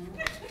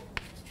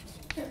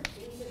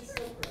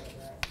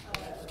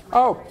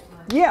 Oh,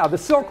 yeah, the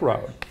Silk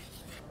Road,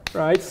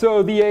 right?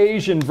 So the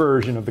Asian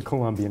version of the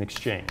Columbian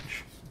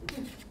Exchange,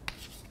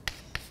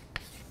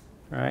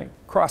 right?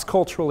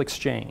 Cross-cultural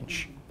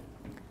exchange.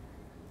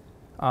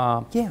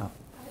 Yeah.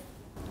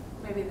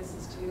 Maybe this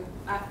is too,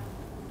 I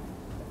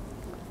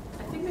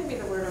think maybe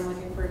the word I'm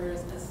looking for here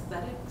is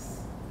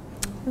aesthetics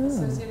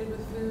associated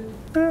with food.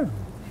 Yeah.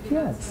 Maybe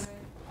Yes.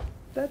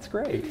 That's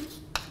great.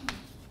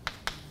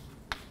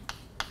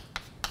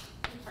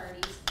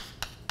 Parties.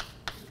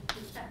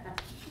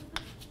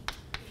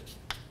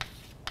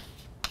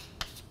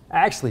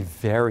 Actually,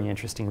 very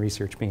interesting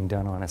research being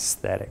done on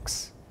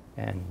aesthetics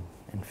and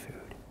food.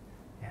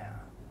 Yeah.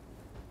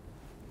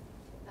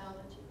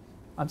 Technology.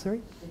 I'm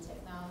sorry? The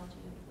technology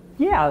of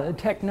food. Yeah, the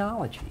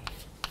technology.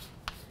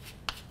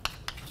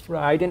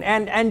 Right,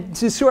 and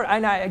to sort,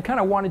 and I kind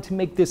of wanted to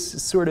make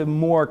this sort of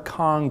more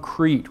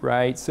concrete,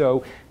 right?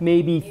 So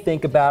maybe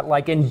think about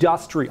like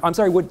industrial. I'm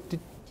sorry, what?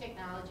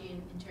 Technology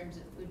in terms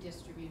of food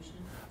distribution.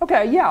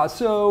 Okay, yeah.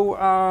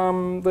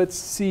 So let's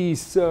see.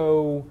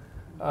 So.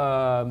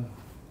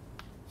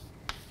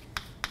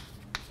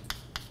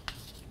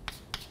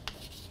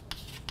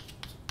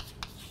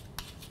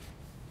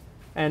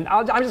 And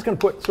I'm just going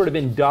to put sort of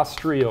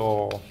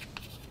industrial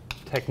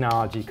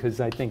technology, because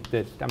I think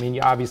that, I mean,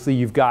 obviously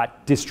you've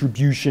got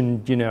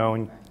distribution, you know,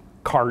 and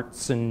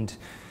carts and,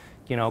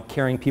 you know,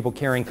 people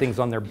carrying things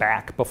on their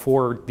back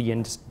before the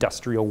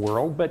industrial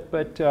world,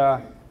 but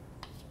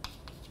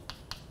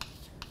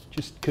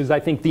just because I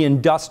think the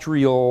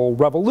Industrial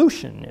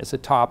Revolution is a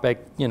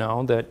topic, you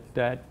know,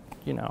 that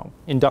you know,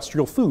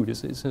 industrial food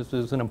is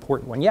an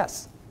important one.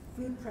 Yes?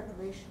 Food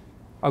preparation.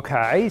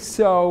 Okay,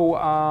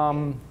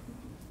 so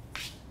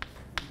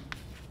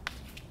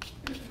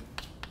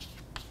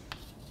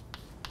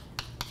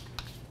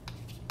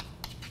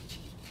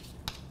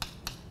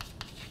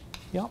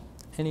yeah,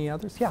 any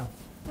others? Yeah.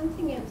 I'm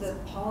thinking of the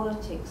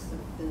politics of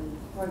food.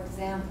 For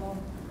example,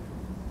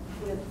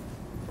 with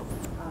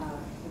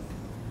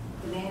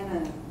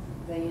banana,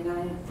 the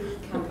United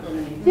Fruit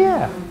Company.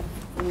 Yeah.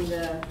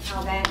 And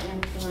how that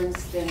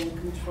influenced and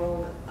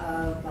control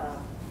of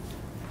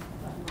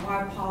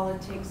our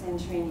politics,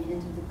 entering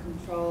into the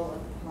control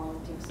of the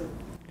politics of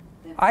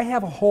them. I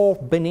have a whole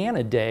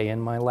banana day in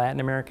my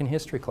Latin American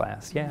history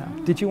class. Yeah.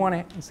 Did you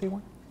want to say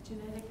one?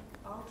 Genetic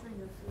altering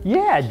of food.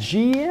 Yeah,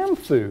 GM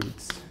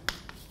foods.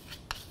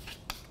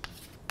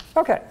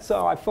 Okay,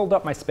 so I filled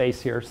up my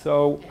space here.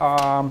 So,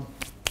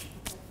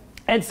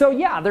 and so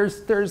yeah,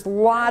 there's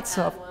lots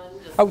of.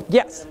 Oh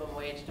yes. Minimum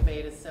wage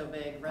debate is so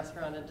big.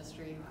 Restaurant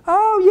industry.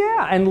 Oh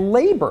yeah, and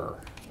labor,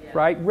 Yeah.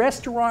 right?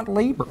 Restaurant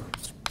labor.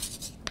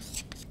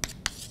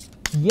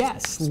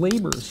 Yes,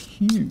 labor is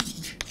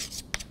huge.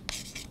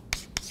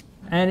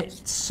 And it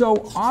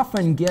so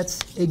often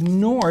gets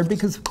ignored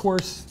because, of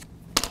course,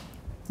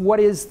 what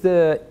is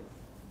the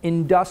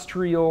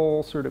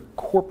industrial sort of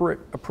corporate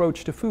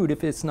approach to food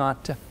if it's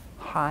not to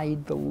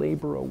hide the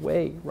labor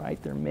away,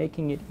 right? They're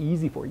making it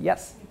easy for you.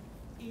 Yes?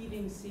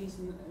 Eating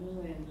seasonal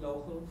and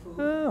local food.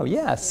 Oh,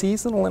 yeah,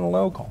 seasonal and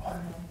local.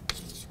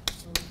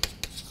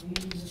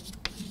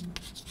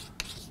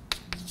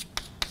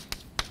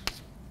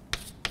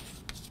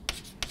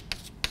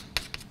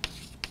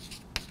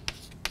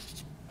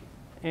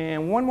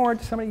 And one more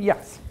to somebody,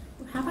 yes.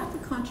 How about the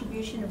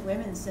contribution of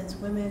women, since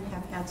women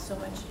have had so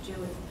much to do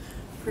with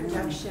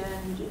production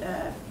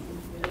of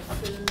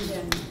food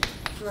and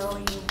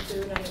growing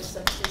food under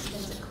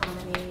subsistence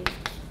economy?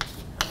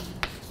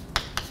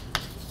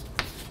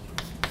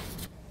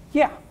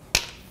 Yeah,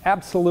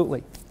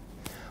 absolutely.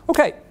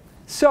 Okay,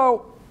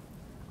 so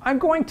I'm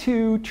going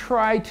to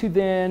try to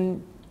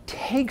then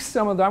take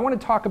some of the, I want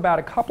to talk about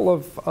a couple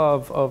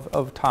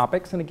of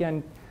topics, and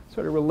again,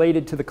 sort of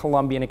related to the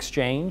Columbian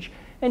Exchange,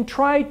 and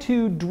try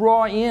to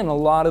draw in a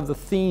lot of the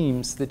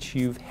themes that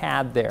you've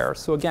had there.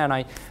 So again,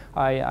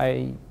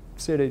 I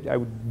said I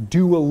would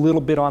do a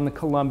little bit on the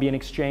Columbian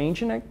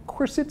Exchange, and of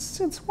course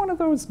it's one of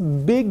those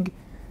big,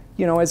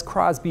 you know, as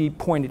Crosby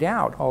pointed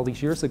out all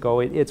these years ago,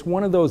 it's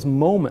one of those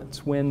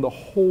moments when the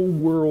whole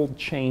world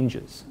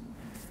changes,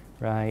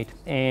 right?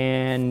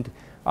 And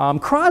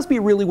Crosby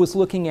really was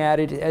looking at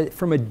it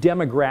from a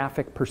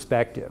demographic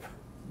perspective,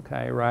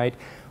 okay, right?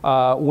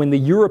 When the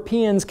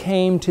Europeans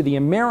came to the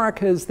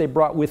Americas, they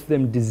brought with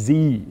them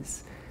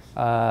disease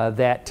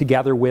that,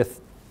 together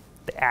with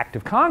the act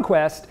of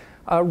conquest,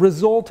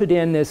 resulted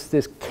in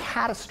this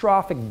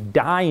catastrophic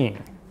dying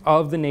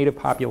of the native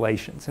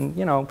populations. And,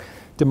 you know,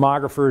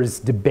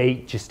 demographers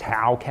debate just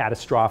how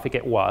catastrophic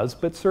it was,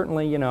 but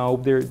certainly, you know,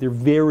 there are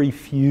very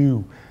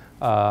few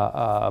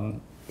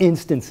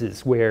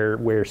instances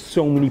where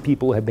so many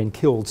people have been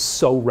killed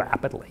so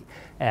rapidly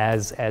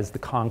as the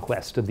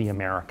conquest of the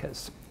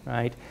Americas,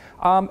 right?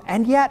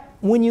 And yet,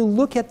 when you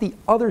look at the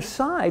other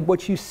side,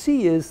 what you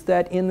see is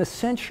that in the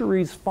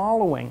centuries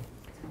following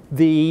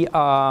the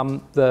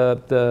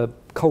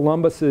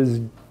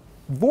Columbus's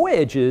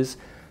voyages,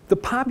 the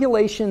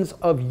populations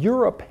of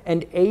Europe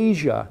and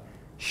Asia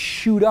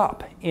shoot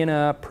up in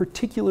a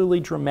particularly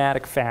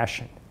dramatic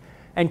fashion.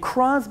 And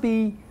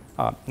Crosby,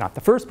 not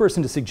the first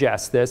person to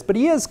suggest this, but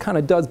he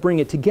does bring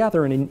it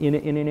together in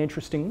an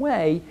interesting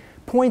way,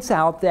 points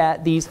out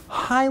that these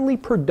highly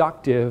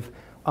productive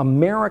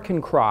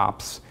American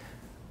crops,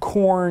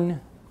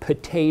 corn,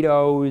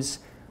 potatoes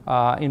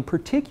in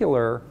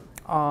particular,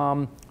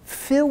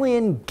 fill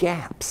in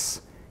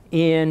gaps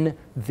in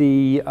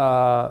the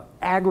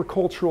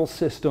agricultural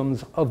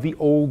systems of the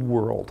old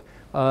world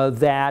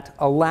that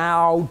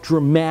allow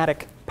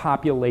dramatic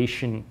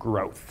population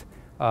growth.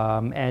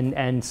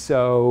 And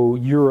so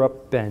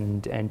Europe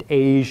and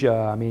Asia,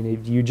 I mean,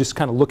 if you just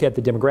kind of look at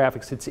the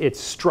demographics, it's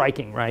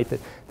striking, right?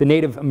 The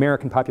Native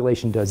American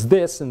population does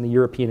this, and the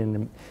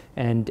European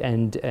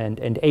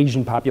and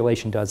Asian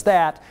population does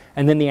that,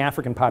 and then the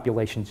African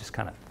population is just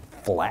kind of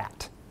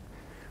flat,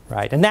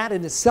 right? And that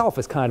in itself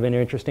is kind of an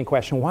interesting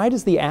question. Why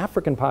does the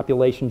African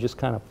population just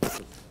kind of...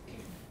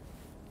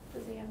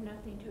 Because they have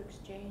nothing to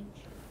exchange.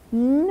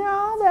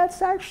 No,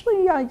 that's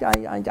actually,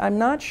 I'm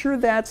not sure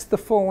that's the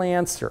full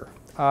answer.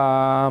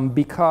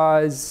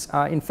 Because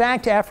in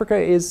fact, Africa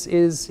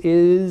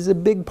is a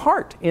big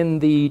part in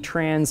the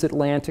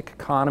transatlantic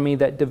economy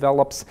that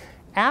develops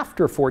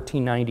after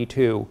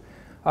 1492.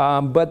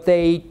 But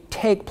they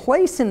take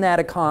place in that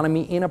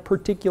economy in a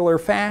particular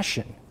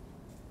fashion.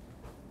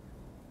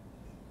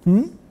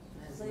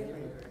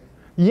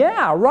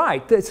 Yeah,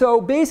 right.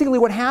 So basically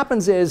what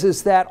happens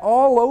is that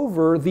all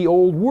over the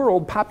old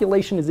world,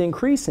 population is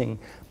increasing,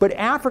 but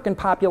African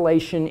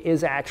population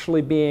is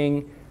actually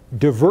being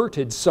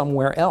diverted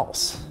somewhere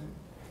else,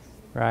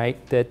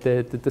 right? That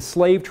the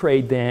slave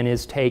trade then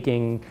is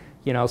taking,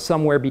 you know,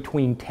 somewhere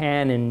between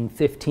 10 and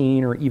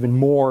 15 or even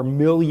more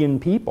million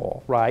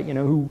people, right? You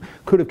know, who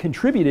could have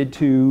contributed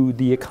to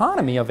the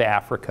economy of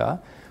Africa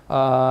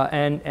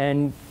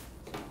and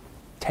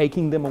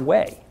taking them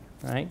away,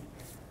 right?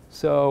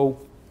 So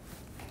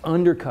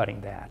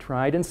undercutting that,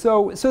 right? And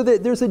so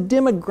there's a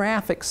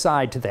demographic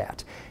side to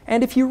that.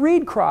 And if you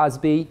read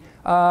Crosby,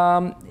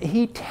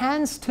 he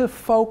tends to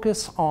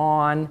focus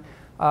on,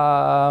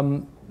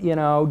 you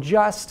know,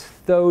 just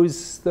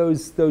those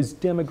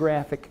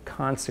demographic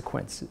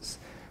consequences.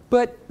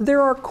 But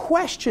there are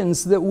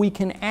questions that we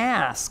can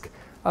ask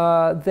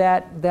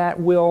that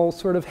will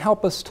sort of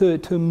help us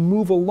to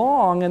move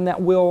along, and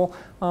that will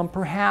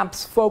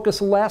perhaps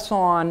focus less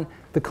on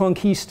the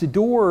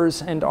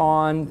conquistadors and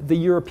on the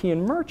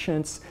European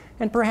merchants,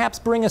 and perhaps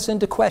bring us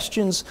into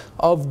questions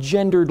of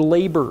gendered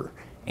labor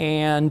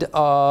and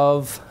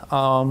of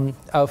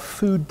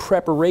food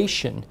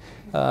preparation.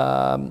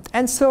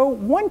 And so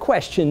one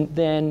question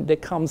then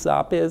that comes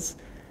up is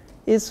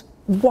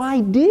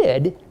why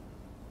did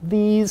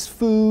these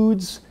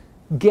foods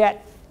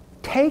get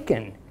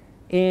taken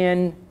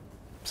in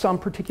some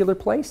particular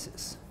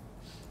places?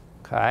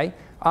 Okay,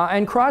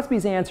 and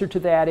Crosby's answer to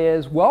that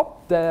is,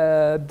 well,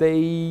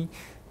 they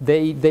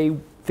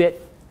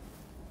fit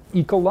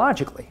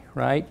ecologically,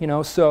 right? You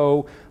know,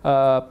 so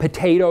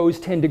potatoes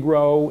tend to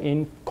grow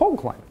in cold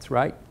climates,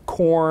 right?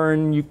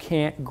 Corn you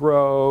can't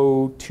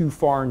grow too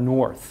far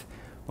north,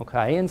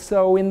 okay? And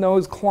so in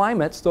those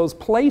climates, those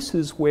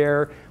places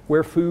where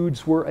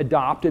foods were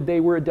adopted, they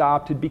were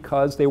adopted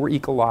because they were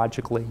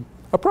ecologically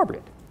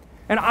appropriate.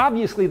 And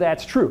obviously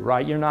that's true,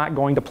 right? You're not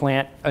going to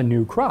plant a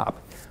new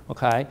crop,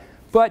 okay?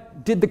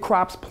 But did the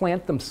crops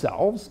plant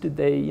themselves? Did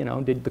they, you know,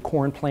 did the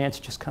corn plants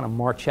just kind of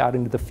march out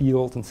into the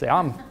field and say,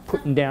 I'm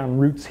putting down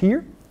roots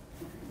here?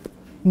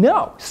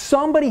 No,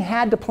 somebody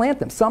had to plant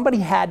them. Somebody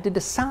had to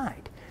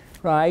decide,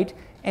 right?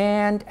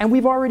 And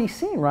we've already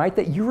seen, right,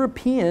 that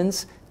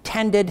Europeans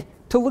tended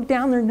to look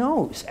down their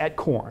nose at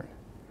corn,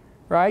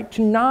 right?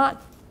 To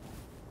not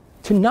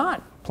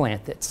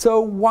plant it. So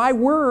why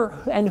were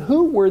and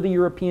who were the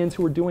Europeans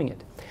who were doing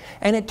it?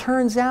 And it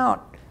turns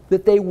out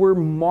that they were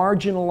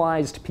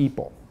marginalized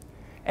people.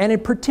 And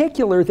in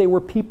particular, they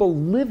were people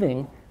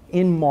living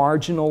in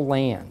marginal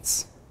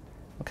lands.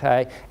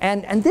 Okay?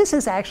 And this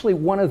is actually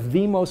one of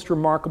the most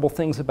remarkable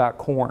things about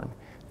corn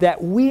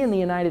that we in the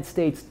United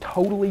States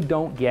totally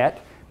don't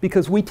get,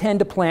 because we tend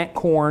to plant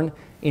corn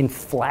in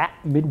flat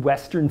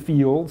Midwestern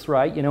fields,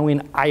 right? You know,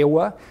 in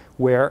Iowa,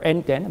 where,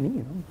 and I mean, you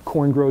know,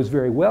 corn grows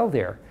very well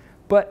there.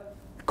 But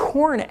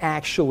corn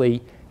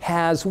actually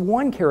has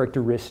one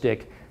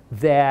characteristic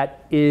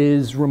that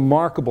is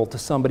remarkable to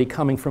somebody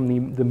coming from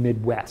the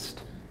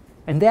Midwest.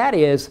 And that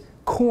is,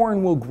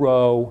 corn will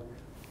grow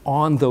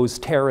on those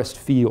terraced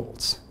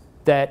fields,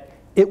 that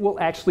it will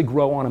actually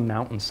grow on a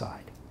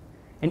mountainside.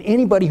 And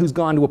anybody who's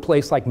gone to a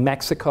place like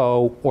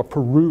Mexico or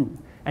Peru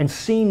and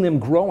seen them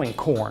growing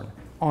corn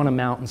on a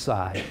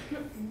mountainside,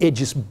 it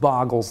just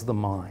boggles the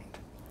mind.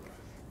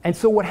 And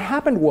so what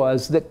happened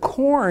was that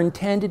corn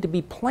tended to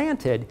be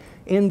planted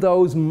in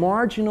those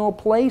marginal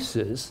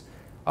places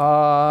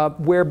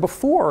where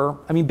before,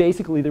 I mean,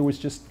 basically there was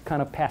just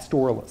kind of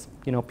pastoralism.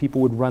 You know,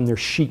 people would run their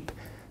sheep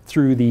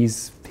through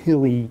these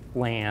hilly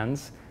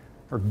lands,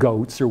 or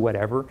goats or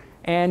whatever.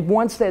 And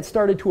once that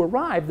started to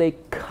arrive, they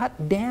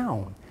cut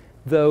down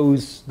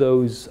those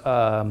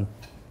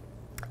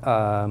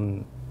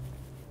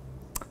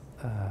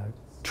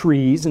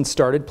trees and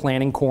started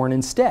planting corn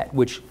instead,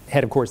 which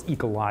had, of course,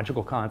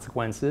 ecological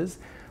consequences.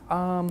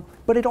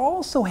 But it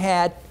also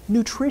had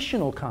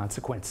nutritional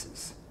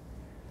consequences,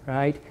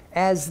 right?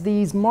 As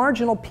these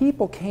marginal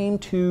people came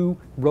to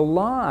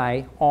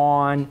rely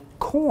on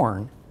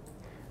corn,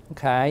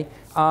 okay,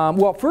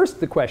 well,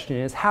 first the question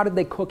is, how did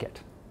they cook it?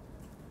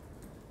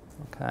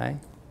 Okay.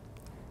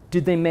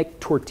 Did they make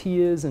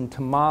tortillas and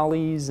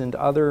tamales and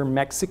other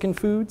Mexican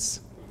foods?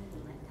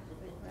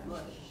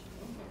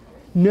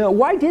 No.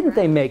 Why didn't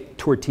they make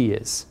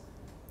tortillas?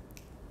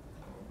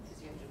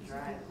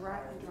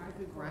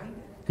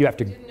 You have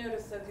to. Didn't know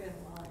to soak it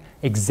in lime.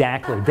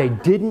 Exactly. They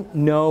didn't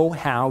know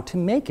how to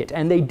make it.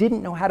 And they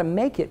didn't know how to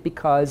make it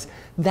because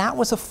that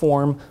was a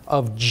form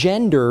of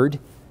gendered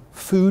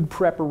food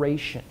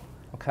preparation.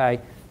 Okay?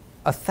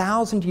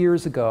 1,000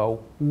 years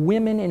ago,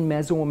 women in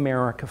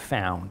Mesoamerica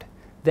found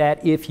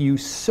that if you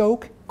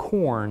soak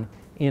corn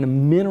in a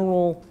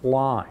mineral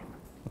lime,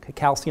 okay,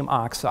 calcium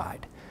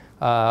oxide,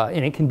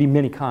 and it can be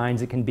many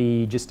kinds. It can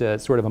be just a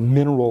sort of a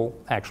mineral,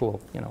 actual,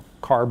 you know,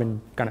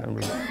 carbon kind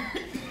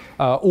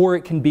of, or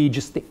it can be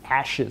just the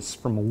ashes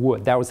from a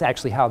wood. That was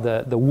actually how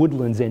the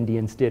Woodlands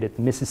Indians did it.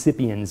 The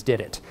Mississippians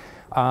did it.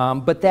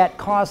 But that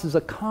causes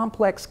a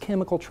complex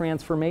chemical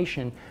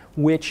transformation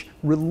which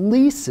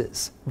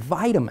releases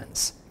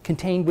vitamins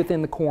contained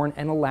within the corn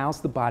and allows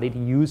the body to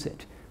use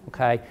it.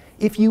 Okay?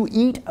 If you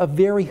eat a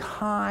very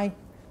high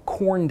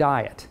corn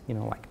diet, you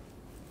know, like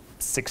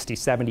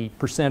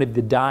 60–70% of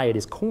the diet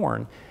is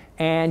corn,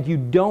 and you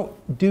don't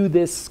do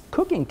this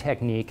cooking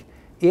technique,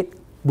 it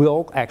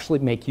will actually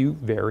make you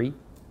very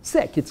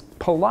sick. It's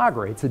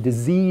pellagra. It's a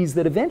disease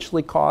that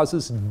eventually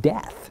causes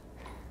death.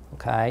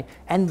 Okay?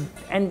 And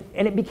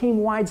it became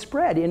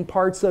widespread in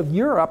parts of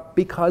Europe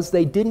because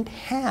they didn't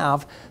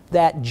have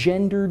that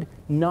gendered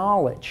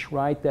knowledge,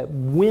 right? That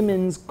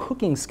women's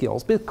cooking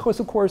skills. Because,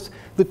 of course,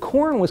 the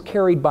corn was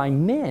carried by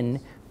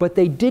men, but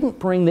they didn't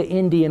bring the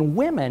Indian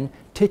women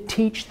to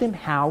teach them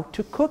how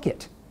to cook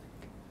it,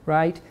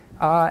 right?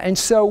 And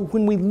so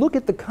when we look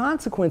at the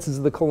consequences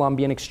of the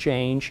Columbian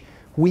Exchange,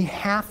 we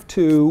have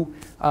to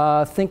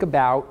think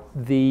about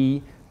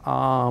the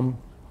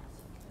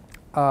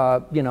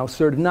you know,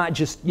 sort of not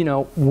just, you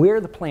know,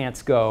 where the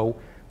plants go,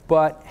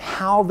 but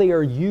how they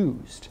are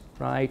used,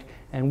 right?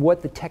 And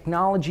what the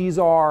technologies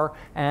are,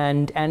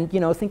 and you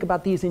know, think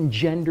about these in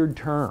gendered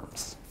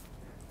terms,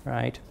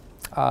 right?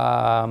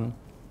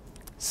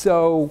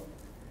 So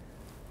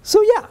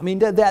yeah, I mean,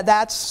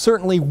 that's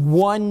certainly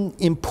one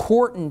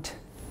important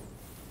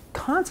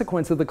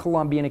consequence of the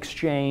Columbian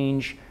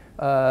Exchange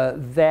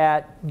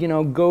that, you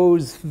know,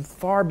 goes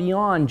far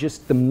beyond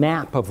just the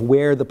map of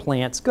where the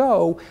plants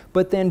go,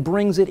 but then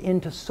brings it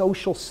into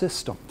social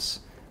systems,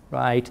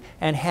 right?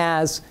 And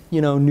has, you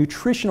know,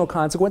 nutritional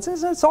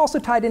consequences. And it's also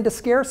tied into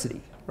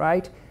scarcity,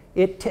 right?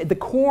 The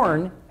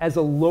corn, as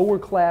a lower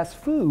class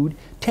food,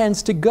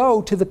 tends to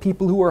go to the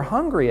people who are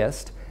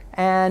hungriest,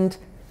 and,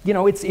 you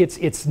know,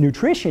 it's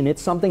nutrition.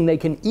 It's something they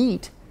can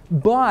eat,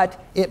 but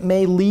it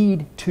may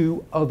lead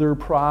to other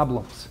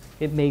problems.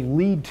 It may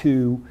lead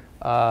to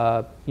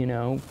you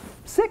know,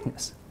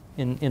 sickness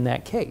in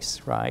that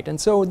case, right?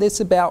 And so it's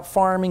about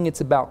farming,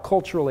 it's about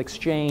cultural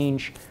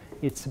exchange,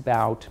 it's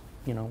about,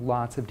 you know,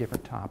 lots of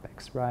different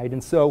topics, right?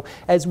 And so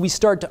as we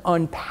start to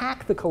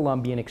unpack the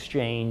Columbian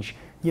Exchange,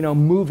 you know,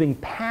 moving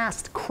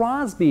past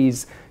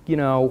Crosby's, you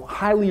know,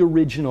 highly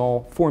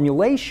original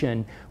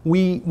formulation,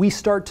 we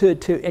start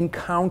to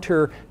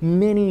encounter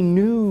many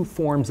new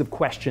forms of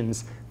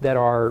questions that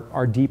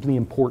are deeply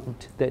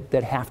important,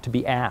 that have to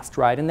be asked,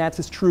 right? And that's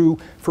as true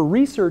for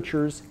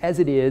researchers as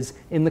it is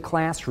in the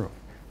classroom,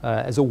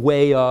 as a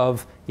way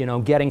of, you know,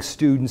 getting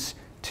students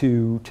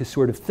to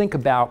sort of think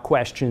about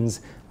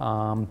questions,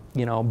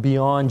 you know,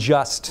 beyond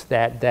just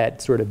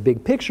that sort of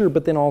big picture,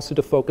 but then also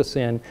to focus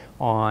in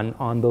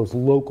on those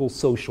local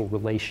social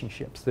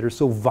relationships that are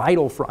so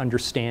vital for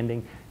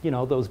understanding, you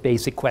know, those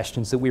basic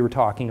questions that we were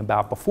talking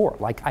about before,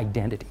 like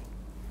identity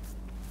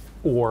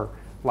or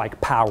like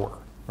power,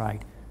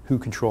 right? Who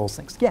controls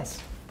things? Yes?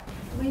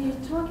 When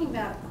you're talking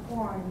about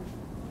corn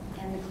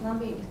and the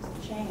Columbian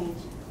Exchange,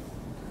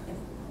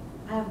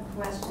 I have a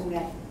question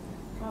that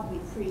probably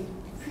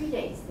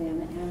predates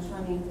them, and I was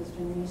wondering if there's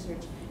been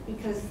research,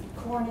 because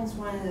corn is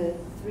one of the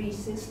three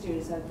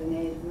sisters of the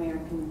Native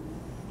American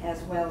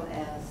as well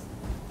as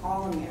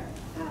all indigenous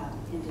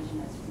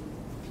people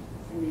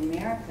in the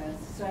Americas.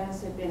 So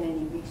has there been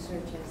any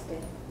research as to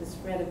the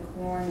spread of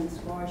corn and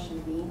squash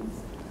and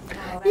beans?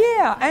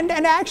 Yeah, and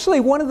actually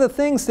one of the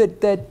things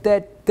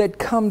that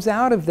comes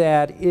out of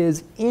that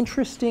is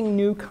interesting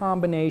new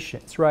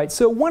combinations, right?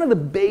 So one of the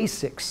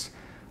basics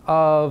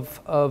of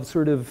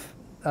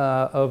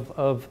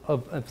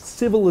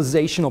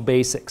civilizational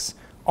basics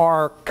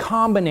are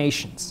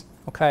combinations,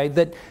 okay,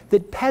 that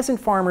peasant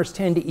farmers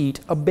tend to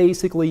eat a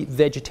basically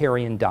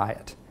vegetarian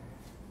diet,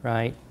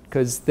 right?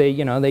 Because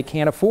they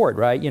can't afford,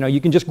 right?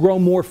 You can just grow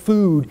more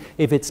food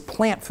if it's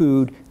plant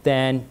food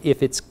than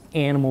if it's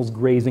animals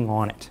grazing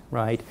on it,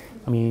 right?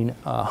 I mean,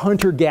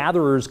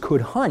 hunter-gatherers could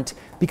hunt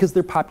because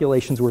their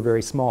populations were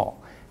very small.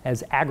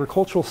 As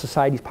agricultural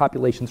societies'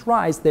 populations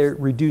rise, they're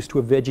reduced to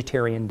a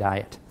vegetarian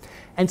diet.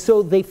 And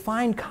so they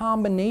find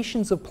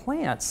combinations of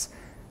plants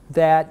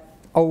that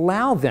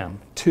allow them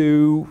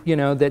to,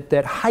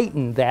 that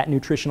heighten that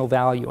nutritional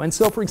value. And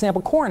so, for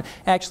example, corn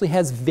actually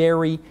has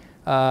very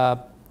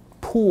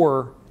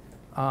poor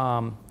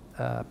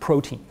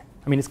protein.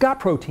 I mean, it's got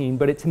protein,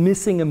 but it's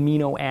missing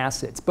amino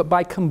acids. But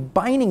by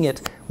combining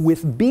it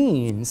with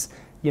beans,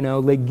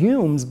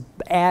 legumes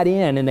add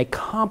in and they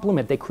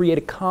complement, they create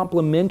a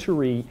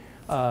complementary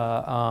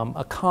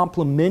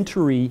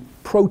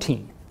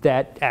protein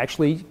that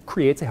actually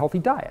creates a healthy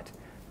diet,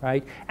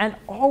 right? And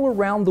all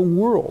around the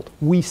world,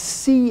 we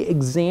see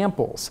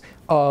examples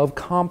of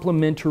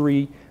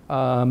complementary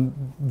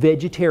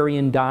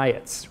vegetarian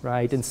diets,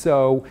 right? And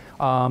so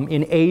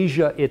in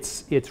Asia,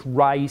 it's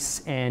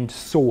rice and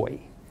soy,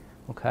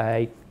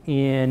 okay?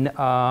 In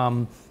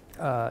the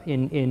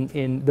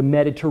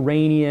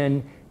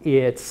Mediterranean,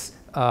 it's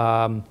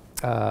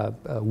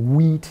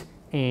wheat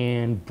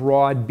and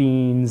broad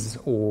beans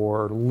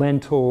or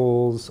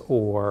lentils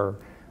or,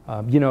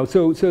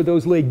 so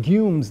those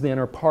legumes then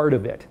are part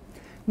of it.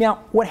 Now,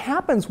 what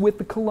happens with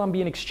the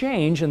Columbian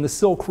Exchange and the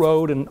Silk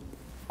Road and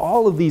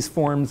all of these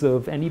forms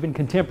of, and even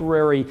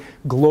contemporary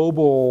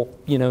global,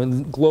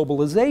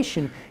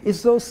 globalization,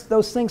 is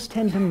those things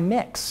tend to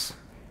mix,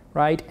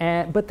 right?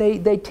 But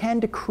they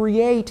tend to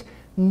create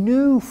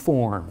new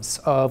forms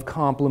of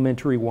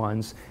complementary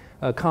ones,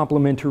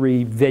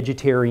 complementary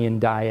vegetarian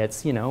diets,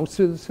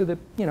 so that,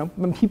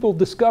 when people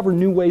discover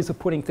new ways of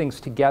putting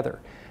things together.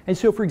 And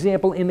so, for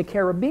example, in the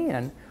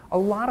Caribbean, a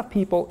lot of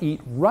people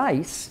eat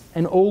rice,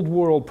 an old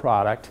world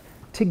product,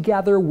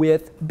 together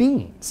with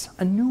beans,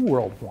 a new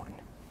world one,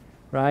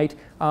 right?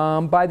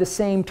 By the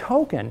same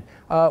token,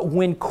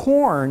 when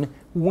corn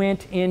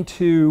went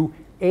into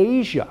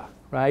Asia,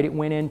 right, it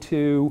went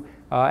into,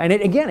 and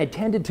it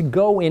tended to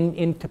go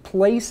into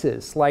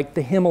places like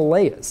the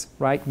Himalayas,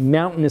 right,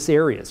 mountainous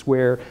areas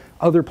where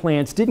other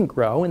plants didn't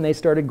grow, and they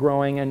started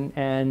growing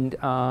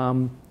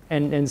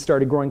and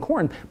started growing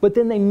corn. But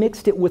then they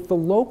mixed it with the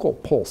local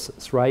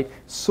pulses, right?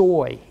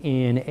 Soy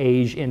in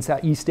Asia, in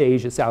East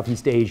Asia,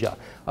 Southeast Asia.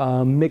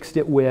 Mixed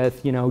it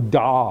with,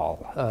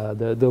 dal,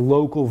 the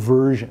local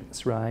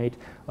versions, right,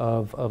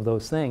 of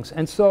those things.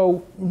 And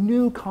so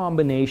new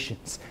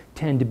combinations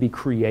tend to be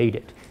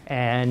created.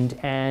 And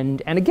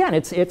again,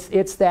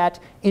 it's that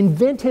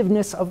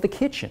inventiveness of the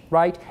kitchen,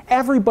 right?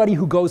 Everybody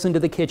who goes into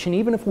the kitchen,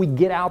 even if we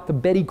get out the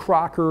Betty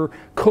Crocker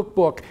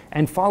cookbook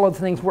and follow the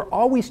things, we're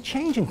always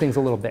changing things a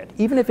little bit,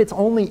 even if it's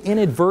only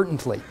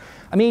inadvertently.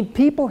 I mean,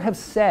 people have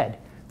said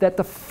that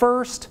the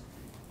first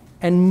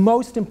and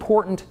most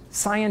important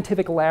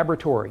scientific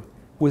laboratory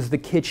was the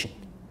kitchen.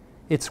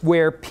 It's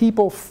where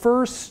people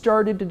first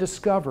started to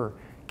discover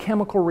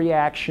chemical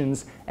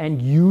reactions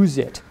and use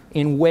it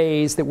in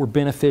ways that were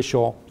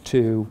beneficial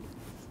to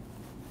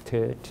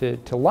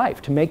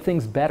life, to make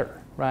things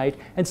better, right?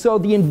 And so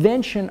the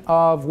invention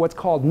of what's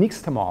called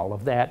nixtamal,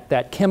 of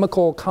that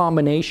chemical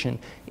combination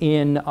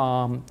in the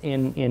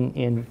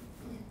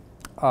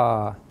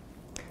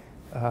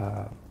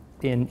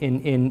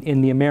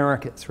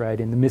Americas, right,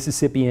 in the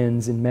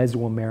Mississippians in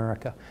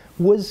Mesoamerica,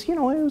 was, it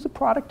was a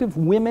product of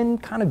women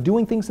kind of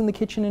doing things in the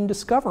kitchen and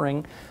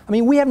discovering. I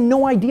mean, we have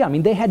no idea. I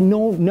mean, they had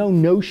no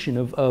notion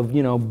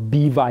of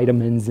B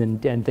vitamins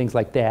and things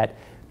like that.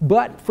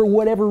 But for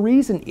whatever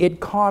reason, it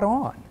caught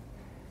on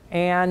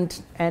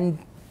and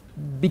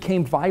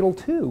became vital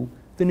to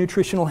the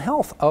nutritional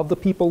health of the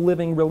people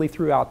living really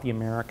throughout the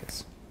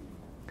Americas.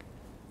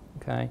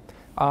 Okay.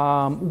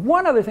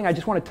 One other thing I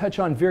just want to touch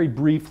on very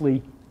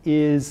briefly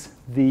is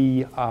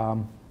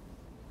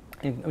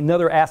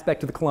another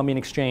aspect of the Columbian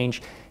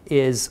Exchange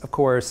is, of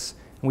course,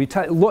 We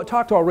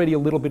talked already a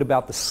little bit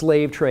about the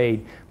slave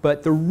trade,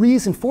 but the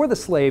reason for the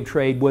slave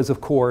trade was, of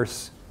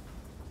course,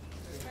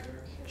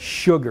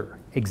 sugar.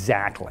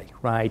 Exactly,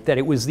 right? That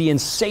it was the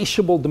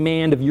insatiable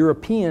demand of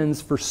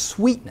Europeans for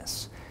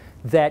sweetness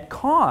that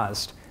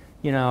caused,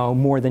 you know,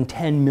 more than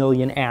 10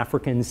 million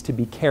Africans to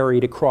be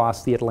carried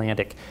across the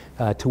Atlantic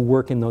to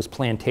work in those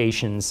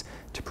plantations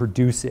to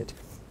produce it.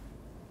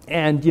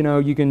 And, you know,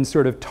 you can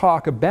sort of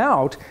talk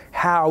about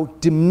how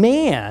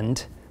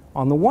demand,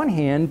 on the one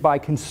hand, by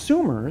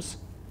consumers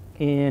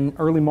in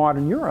early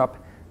modern Europe,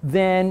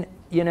 then,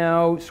 you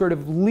know, sort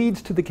of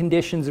leads to the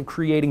conditions of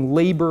creating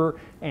labor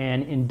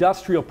and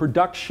industrial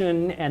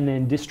production and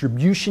then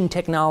distribution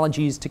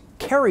technologies to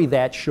carry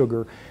that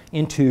sugar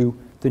into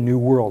the New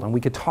World. And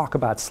we could talk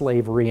about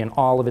slavery and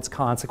all of its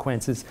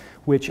consequences,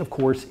 which of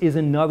course is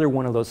another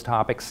one of those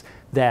topics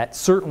that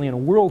certainly in a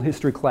world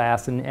history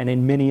class and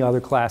in many other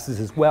classes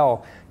as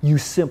well, you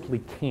simply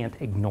can't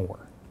ignore.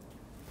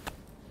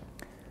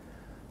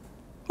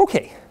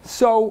 Okay,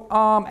 so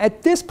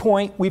at this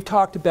point we've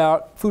talked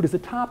about food as a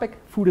topic,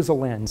 food as a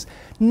lens.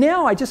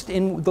 Now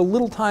in the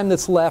little time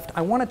that's left,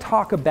 I want to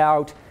talk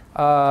about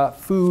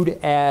food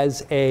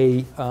as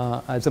a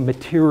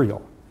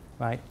material.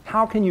 Right?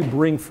 How can you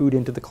bring food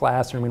into the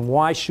classroom, and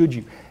why should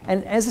you?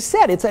 And as I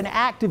said, it's an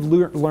active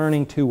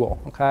learning tool.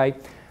 Okay?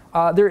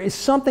 There is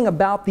something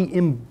about the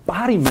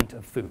embodiment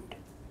of food,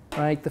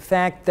 right? The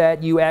fact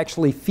that you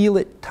actually feel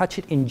it, touch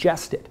it,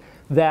 ingest it.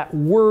 That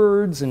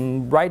words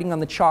and writing on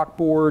the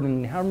chalkboard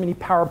and how many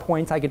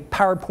PowerPoints, I could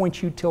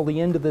PowerPoint you till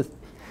the end of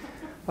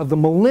the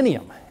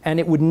millennium, and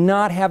it would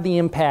not have the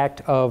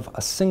impact of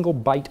a single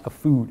bite of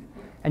food.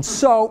 And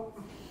so,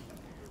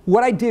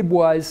 what I did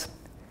was,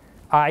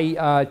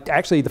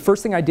 actually, the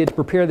first thing I did to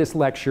prepare this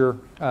lecture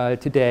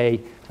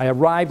today, I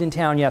arrived in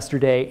town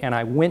yesterday and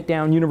I went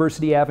down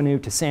University Avenue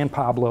to San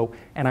Pablo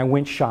and I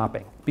went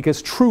shopping.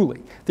 Because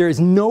truly, there is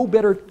no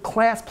better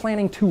class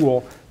planning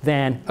tool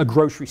than a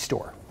grocery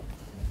store.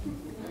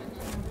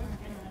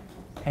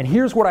 And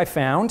here's what I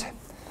found.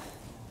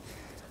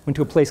 Went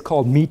to a place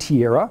called Mi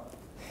Tierra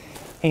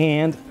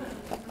and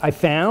I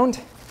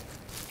found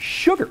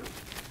sugar.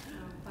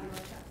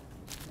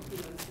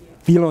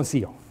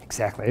 Piloncillo.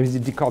 Exactly. It was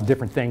called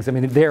different things. I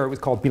mean, there it was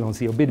called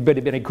piloncillo, but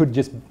it could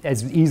just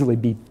as easily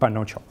be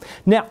panocho.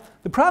 Now,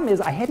 the problem is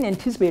I hadn't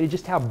anticipated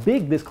just how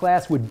big this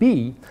class would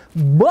be,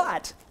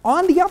 but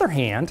on the other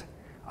hand,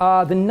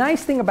 the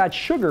nice thing about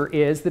sugar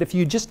is that if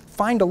you just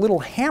find a little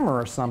hammer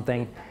or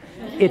something,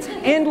 it's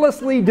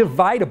endlessly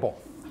dividable.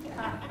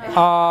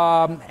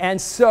 And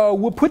so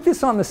we'll put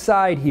this on the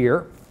side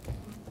here.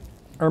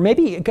 Or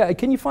maybe,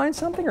 can you find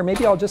something? Or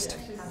maybe I'll just...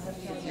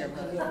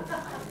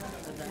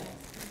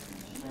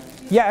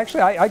 Yeah,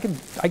 actually, I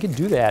could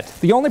do that.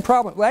 The only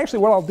problem, well, actually,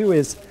 what I'll do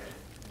is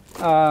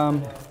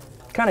kind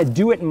of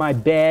do it in my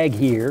bag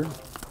here. You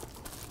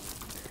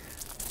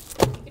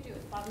could do it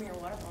with the bottom of your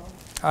water bottle.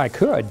 I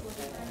could.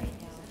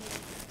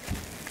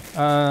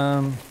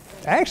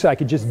 Actually, I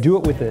could just do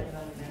it with it.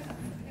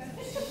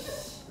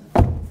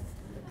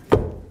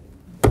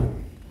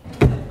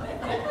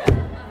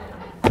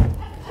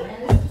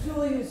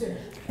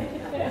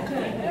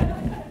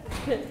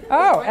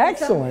 Oh,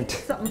 excellent.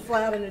 Something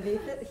flat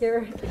underneath it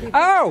here.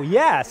 Oh,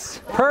 yes.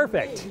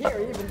 Perfect.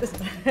 Here, even just.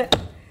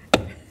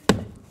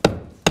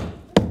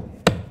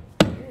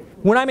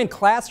 When I'm in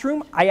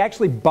classroom, I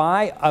actually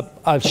buy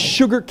a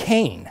sugar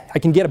cane. I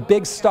can get a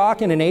big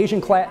stock in an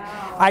Asian class.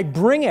 I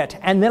bring it,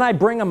 and then I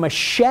bring a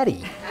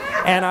machete,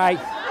 and I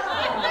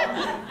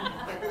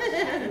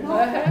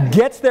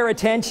gets their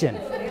attention.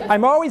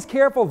 I'm always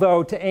careful,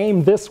 though, to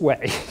aim this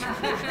way.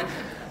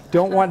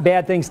 Don't want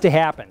bad things to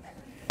happen.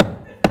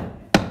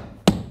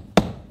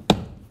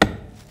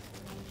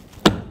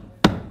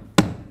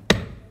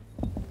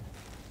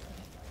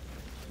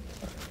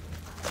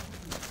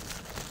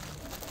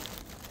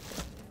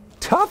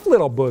 Tough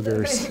little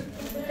boogers.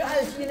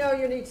 Guys, you know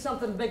you need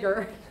something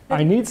bigger.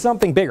 I need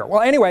something bigger. Well,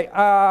 anyway,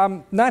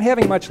 not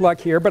having much luck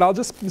here, but I'll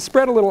just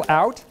spread a little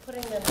out.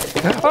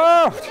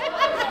 Oh!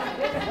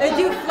 They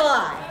do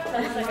fly.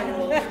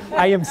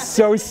 I am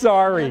so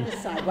sorry.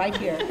 Right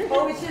here.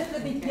 Oh, it's just the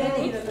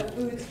beginning of the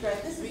food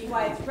spread. This is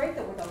why it's great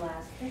that we're the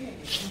last thing.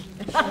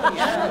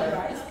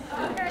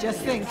 Just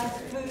think.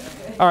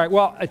 All right,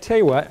 well, I tell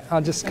you what,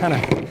 I'll just kind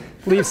of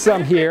leave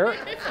some here.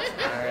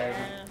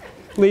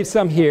 Leave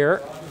some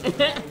here.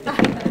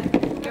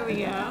 Here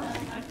we go.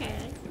 Okay.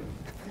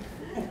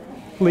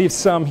 Leave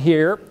some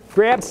here.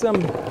 Grab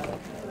some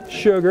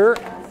sugar.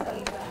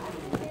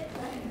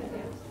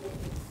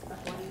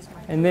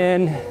 And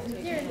then,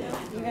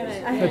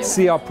 let's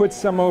see, I'll put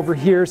some over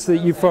here so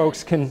that you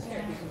folks can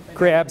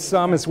grab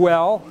some as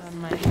well.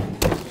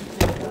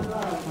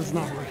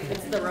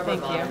 It's the rubber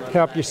ball.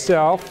 Help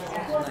yourself.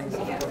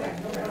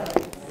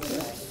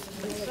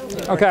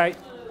 Okay.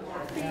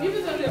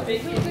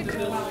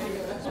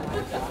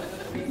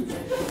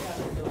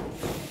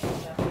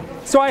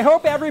 So I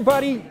hope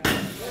everybody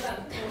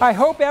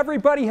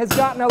has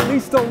gotten at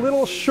least a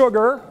little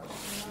sugar.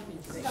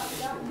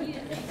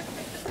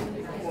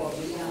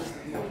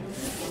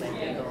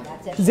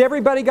 That's Has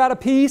everybody got a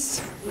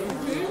piece?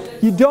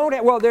 You don't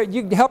have, well, there,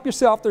 you can help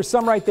yourself. There's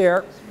some right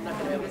there.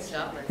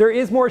 There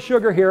is more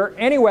sugar here.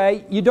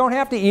 Anyway, you don't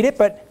have to eat it,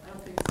 but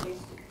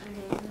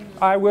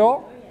I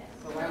will.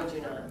 But why would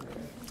you not?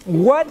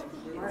 What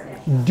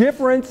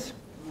difference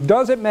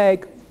does it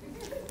make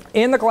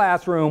in the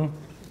classroom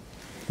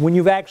when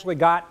you've actually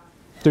got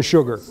the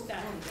sugar?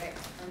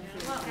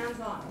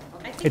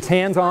 It's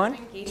hands-on?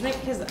 Engagement,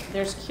 because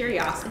there's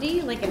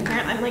curiosity. Like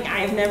inherent, I'm like,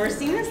 I've never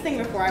seen this thing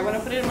before. I want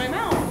to put it in my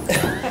mouth.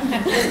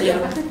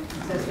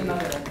 That's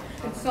another.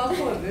 It's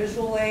also a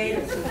visual aid,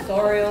 it's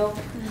sensorial.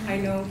 I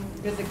know,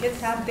 because the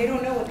kids they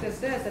don't know what this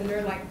is, and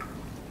they're like.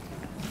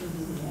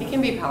 It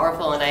can be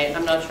powerful, and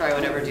I'm not sure I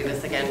would ever do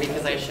this again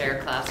because I share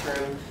a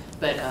classroom,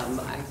 but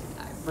I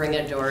bring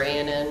a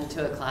Dorian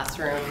into a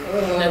classroom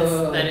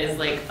that is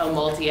like a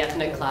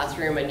multi-ethnic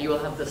classroom, and you will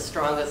have the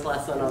strongest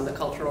lesson on the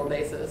cultural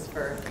basis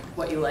for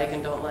what you like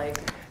and don't like.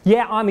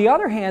 Yeah, on the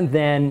other hand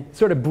then,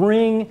 sort of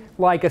bring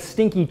like a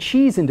stinky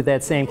cheese into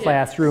that same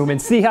classroom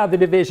and see how the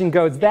division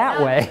goes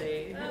that way.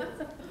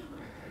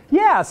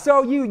 Yeah,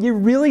 so you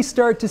really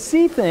start to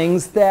see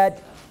things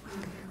that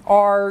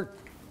are,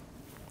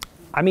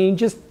 I mean,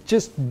 just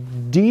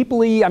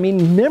deeply, I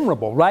mean,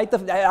 memorable, right?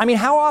 I mean,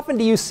 how often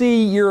do you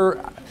see your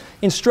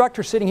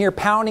instructor sitting here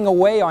pounding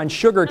away on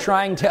sugar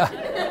trying to,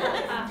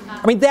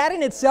 I mean, that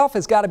in itself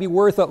has got to be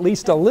worth at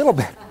least a little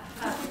bit.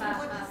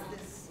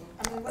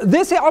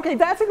 This, okay,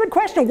 that's a good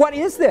question. What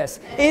is this?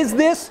 Is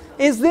this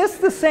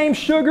the same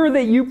sugar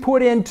that you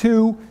put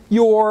into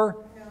your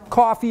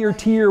coffee or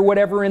tea or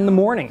whatever in the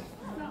morning?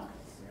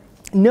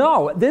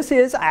 No, this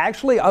is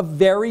actually a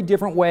very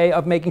different way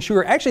of making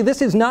sugar. Actually,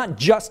 this is not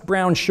just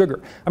brown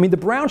sugar. I mean, the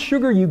brown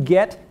sugar you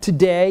get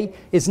today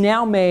is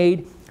now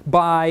made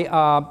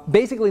by,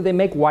 basically they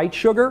make white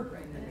sugar,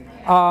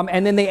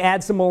 and then they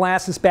add some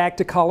molasses back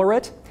to color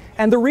it.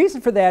 And the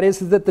reason for that is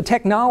that the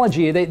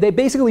technology, they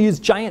basically use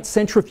giant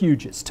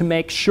centrifuges to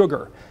make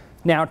sugar.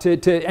 Now,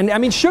 and I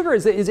mean, sugar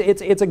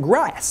it's a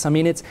grass. I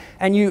mean,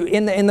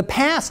 in the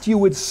past you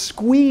would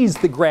squeeze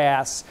the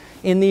grass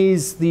in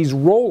these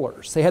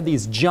rollers. They had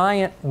these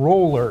giant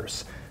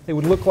rollers. They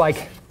would look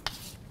like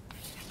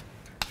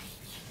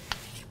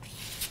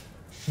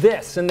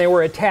this, and they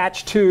were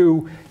attached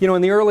to, you know,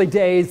 in the early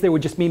days, there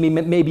would just be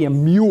maybe a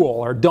mule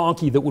or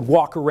donkey that would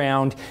walk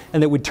around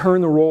and that would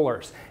turn the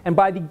rollers. And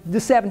by the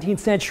 17th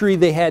century,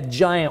 they had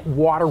giant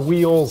water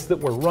wheels that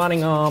were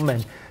running them,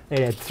 and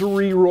they had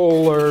 3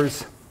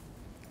 rollers.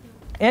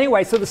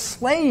 Anyway, so the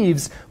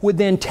slaves would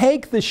then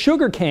take the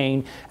sugar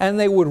cane and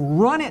they would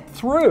run it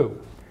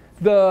through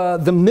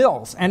the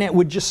mills, and it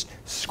would just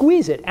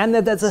squeeze it. And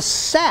the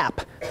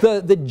sap,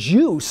 the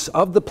juice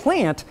of the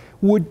plant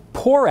would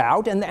pour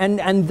out,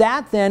 and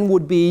that then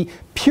would be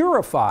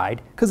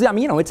purified, because I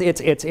mean, you know,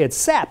 it's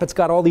sap. It's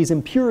got all these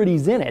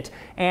impurities in it,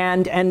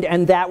 and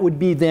that would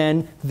be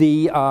then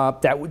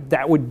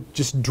that would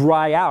just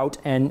dry out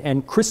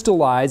and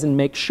crystallize and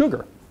make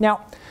sugar.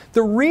 Now,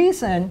 the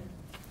reason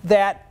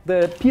that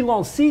the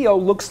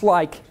piloncillo looks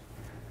like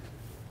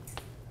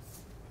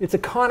it's a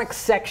conic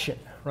section,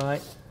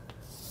 right?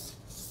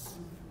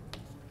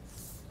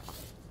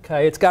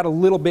 Okay, it's got a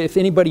little bit. If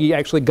anybody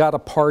actually got a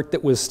part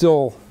that was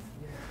still.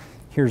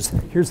 Here's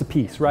the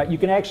piece, right? You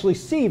can actually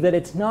see that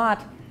it's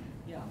not,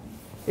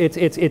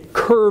 it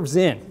curves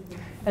in.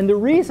 And the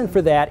reason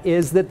for that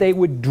is that they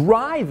would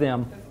dry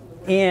them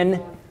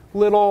in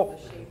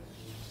little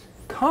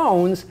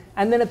cones,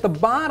 and then at the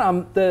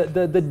bottom,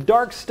 the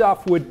dark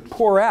stuff would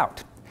pour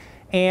out.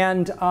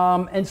 And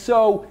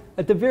so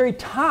at the very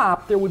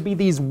top, there would be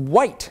these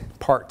white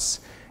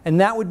parts,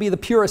 and that would be the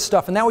purest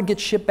stuff, and that would get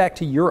shipped back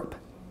to Europe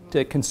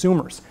to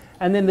consumers.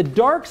 And then the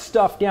dark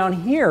stuff down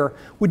here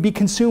would be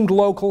consumed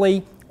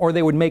locally, or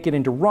they would make it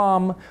into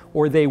rum,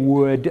 or they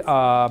would,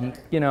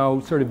 you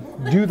know, sort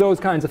of do those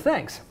kinds of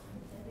things.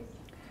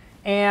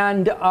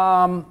 And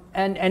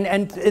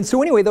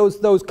so anyway,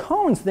 those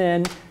cones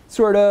then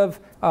sort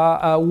of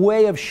a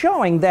way of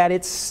showing that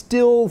it's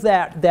still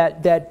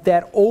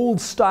that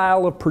old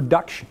style of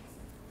production.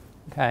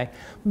 Okay,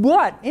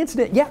 but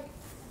yeah.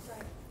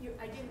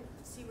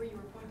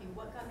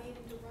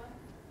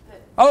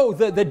 Oh,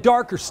 the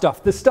darker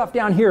stuff, the stuff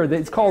down here,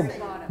 it's called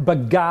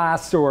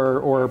bagasse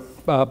or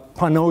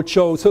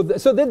panocho. So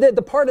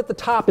the part at the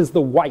top is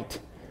the white,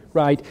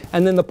 right?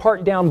 And then the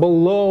part down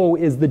below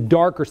is the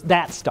darker,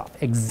 that stuff,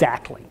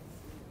 exactly.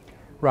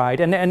 Right,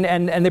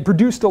 and they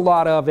produced a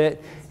lot of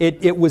it.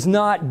 It was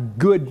not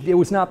good, it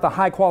was not the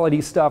high quality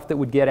stuff that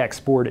would get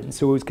exported,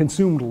 so it was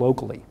consumed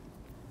locally.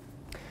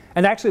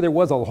 And actually there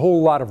was a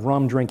whole lot of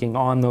rum drinking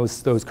on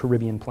those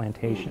Caribbean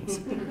plantations.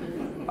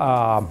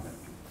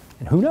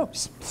 And who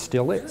knows?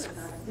 Still is.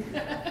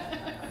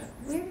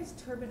 Where does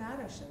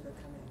turbinado sugar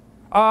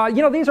come in?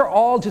 You know, these are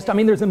all just, I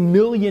mean, there's a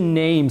million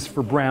names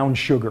for brown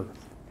sugar.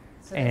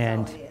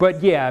 So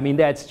but yeah, I mean,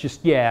 that's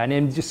just, yeah, and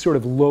then just sort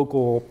of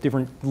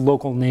different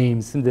local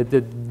names,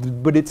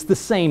 but it's the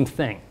same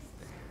thing.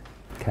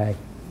 Okay.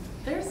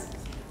 There's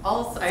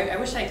also, I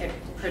wish I could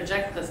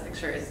project this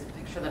picture. It's a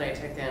picture that I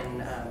took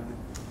in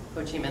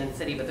Ho Chi Minh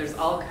City, but there's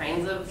all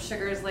kinds of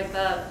sugars like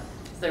that.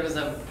 there was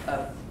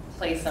a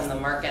place on the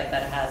market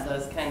that had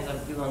those kinds of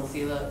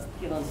piloncillos.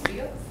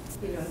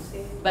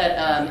 But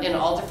in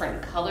all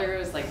different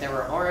colors, like there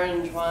were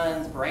orange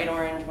ones, bright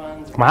orange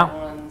ones, wow.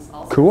 red ones,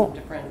 all cool. sorts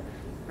of different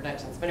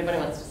productions. If anybody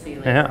wants to see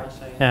later, Yeah. I'll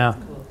show you. Yeah.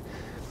 It's cool.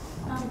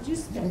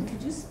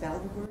 Could you spell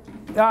the word?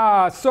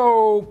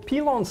 So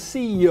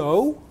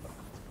piloncillo.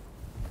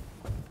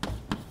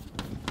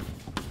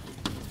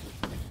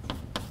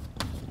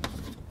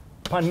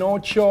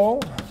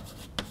 Panocho.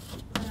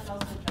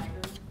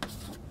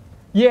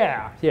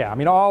 Yeah, yeah. I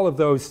mean, all of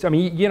those. I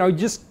mean, you know,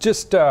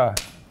 just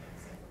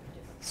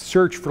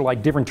search for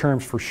like different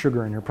terms for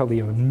sugar, and there are probably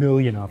a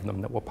million of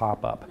them that will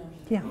pop up.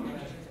 Yeah.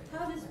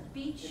 How does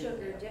beet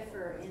sugar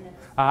differ in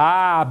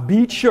its...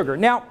 Beet sugar.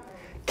 Now,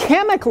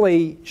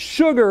 chemically,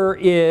 sugar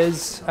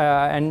is.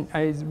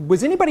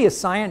 Was anybody a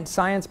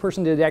science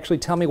person to actually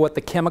tell me what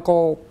the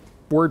chemical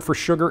word for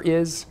sugar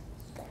is?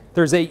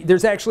 There's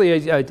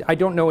actually a I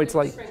don't know. It's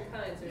like. Different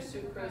kinds. There's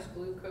sucrose,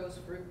 glucose,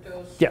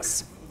 fructose.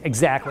 Yes,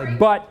 exactly.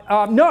 But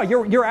no,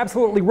 you're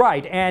absolutely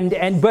right.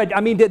 But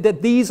I mean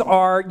that these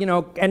are, you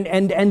know,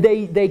 and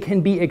they can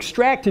be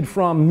extracted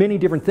from many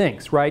different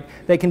things, right?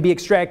 They can be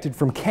extracted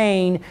from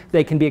cane.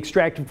 They can be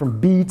extracted from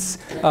beets.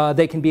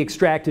 They can be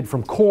extracted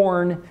from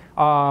corn.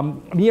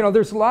 You know,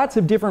 there's lots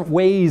of different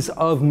ways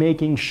of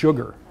making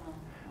sugar,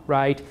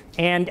 right?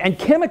 And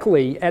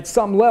chemically, at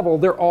some level,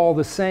 they're all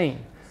the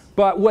same.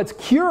 But what's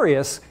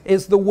curious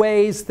is the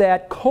ways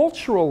that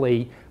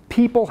culturally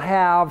people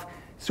have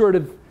sort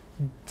of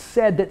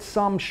said that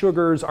some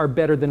sugars are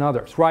better than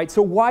others, right?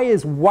 So why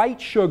is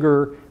white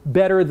sugar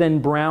better than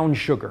brown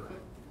sugar?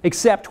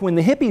 Except when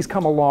the hippies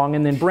come along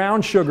and then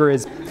brown sugar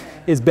is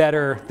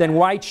better than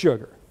white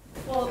sugar.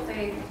 Well, I'm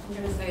going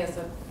to say as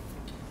a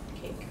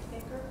cake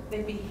maker,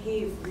 they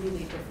behave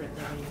really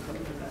differently when you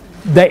cook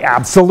them. They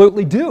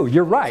absolutely do.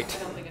 You're right.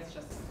 I don't think it's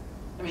just,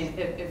 I mean,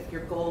 if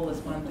your goal is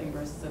one thing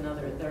versus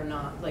another, they're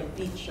not, like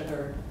beet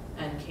sugar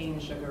and cane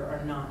sugar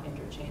are not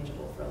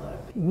interchangeable for a lot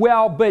of people.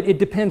 Well, but it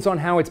depends on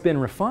how it's been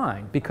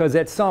refined, because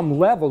at some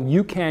level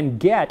you can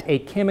get a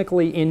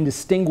chemically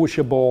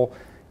indistinguishable,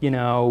 you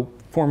know,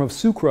 form of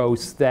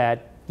sucrose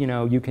that, you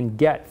know, you can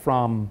get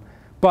from.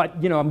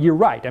 But, you know, you're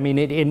right. I mean,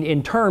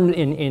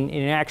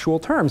 in actual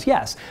terms,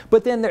 yes.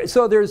 But then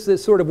there's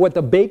this sort of what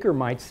the baker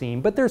might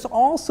seem. But there's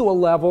also a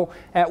level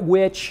at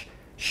which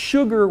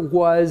sugar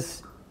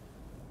was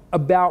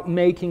about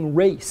making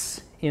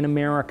race in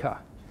America.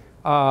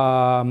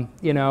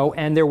 You know,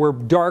 and there were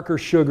darker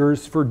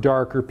sugars for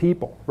darker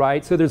people,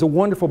 right? So there's a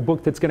wonderful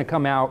book that's going to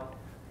come out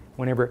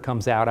whenever it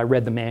comes out. I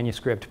read the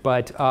manuscript,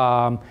 but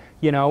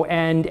you know,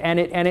 and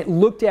it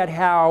looked at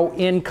how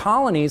in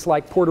colonies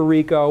like Puerto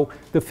Rico,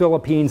 the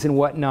Philippines, and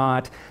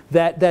whatnot,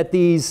 that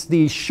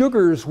these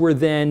sugars were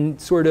then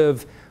sort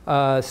of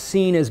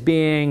seen as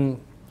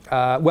being.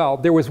 Well,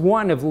 there was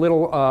one of a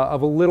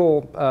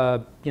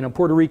little you know,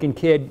 Puerto Rican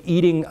kid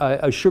eating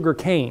a sugar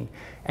cane,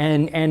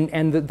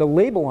 and the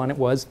label on it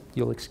was,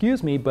 you'll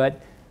excuse me,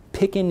 but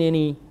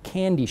Pickaninny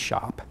Candy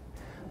Shop,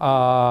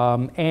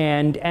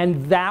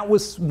 and that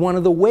was one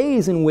of the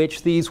ways in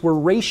which these were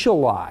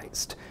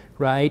racialized.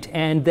 Right?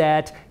 And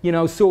that, you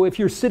know, so if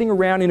you're sitting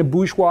around in a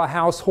bourgeois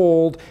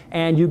household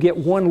and you get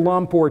one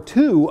lump or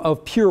two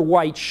of pure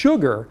white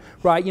sugar,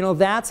 right, you know,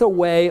 that's a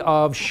way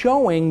of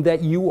showing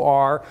that you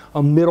are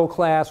a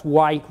middle-class,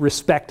 white,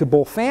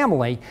 respectable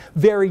family,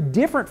 very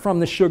different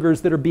from the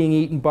sugars that are being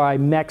eaten by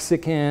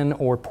Mexican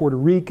or Puerto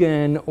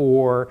Rican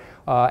or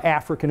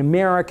African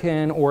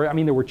American, or, I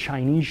mean, there were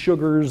Chinese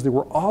sugars, there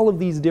were all of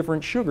these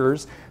different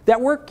sugars that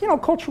were, you know,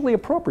 culturally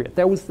appropriate.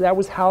 That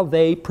was how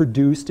they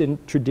produced and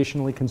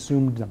traditionally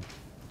consumed them,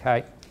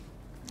 okay?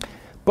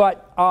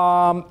 But,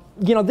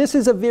 you know, this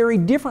is a very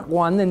different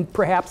one than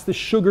perhaps the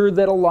sugar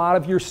that a lot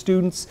of your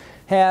students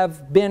have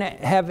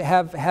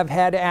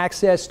had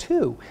access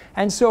to.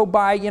 And so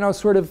by, you know,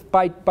 sort of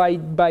by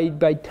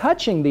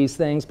touching these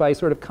things, by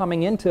sort of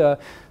coming into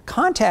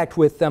contact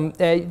with them,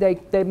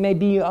 they may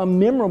be a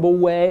memorable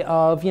way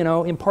of, you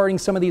know, imparting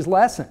some of these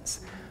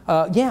lessons.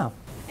 Yeah.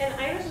 And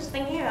I was just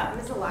thinking about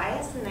Ms.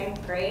 Elias in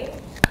 9th grade,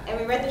 and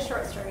we read the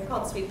short story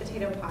called Sweet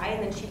Potato Pie,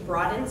 and then she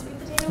brought in sweet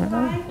potato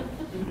pie.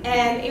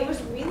 And it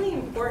was really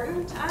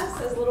important to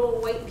us as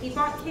little white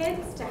Piedmont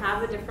kids to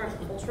have a different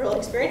cultural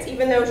experience,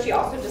 even though she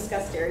also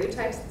discussed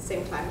stereotypes at the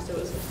same time, so it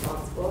was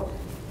responsible.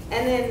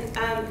 And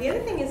then the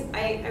other thing is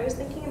I was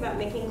thinking about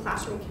making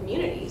classroom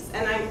communities,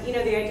 and you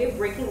know, the idea of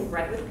breaking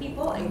bread with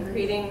people and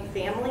creating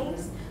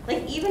families,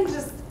 like even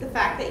just the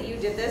fact that you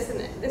did this and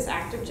this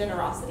act of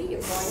generosity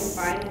of going and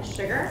buying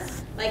sugar,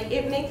 like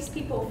it makes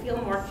people feel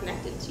more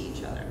connected to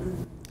each other.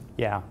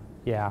 Yeah,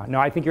 yeah. No,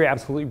 I think you're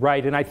absolutely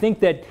right, and I think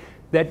that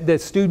the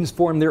students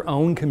form their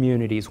own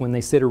communities when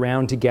they sit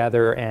around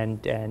together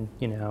and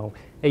you know,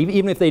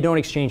 even if they don't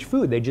exchange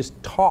food, they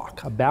just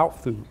talk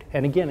about food.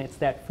 And again, it's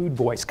that food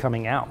voice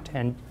coming out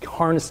and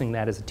harnessing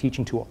that as a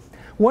teaching tool.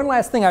 One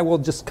last thing I will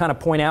just kind of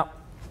point out.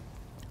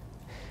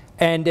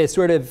 and to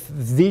sort of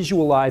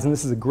visualize, and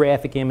this is a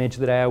graphic image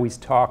that I always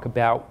talk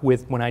about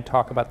when I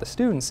talk about the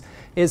students,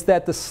 is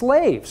that the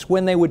slaves,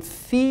 when they would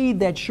feed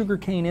that sugar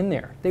cane in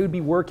there, they would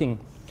be working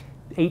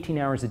 18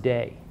 hours a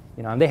day.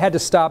 You know, and they had to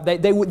stop.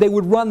 They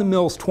would run the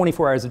mills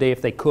 24 hours a day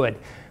if they could,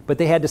 but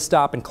they had to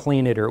stop and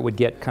clean it or it would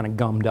get kind of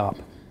gummed up.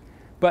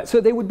 But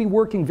so they would be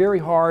working very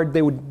hard.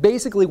 They would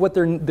basically, what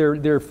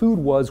their food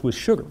was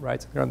sugar,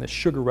 right? So they're on this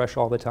sugar rush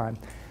all the time.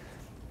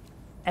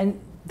 And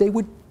they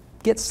would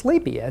get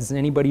sleepy, as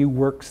anybody who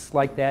works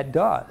like that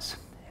does.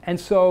 And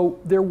so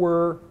there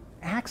were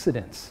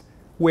accidents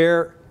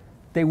where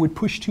they would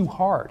push too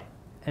hard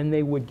and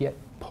they would get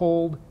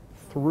pulled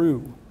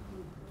through,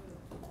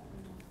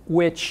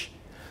 which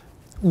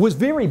was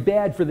very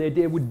bad for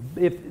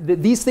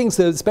these things,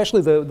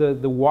 especially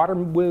the water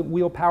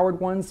wheel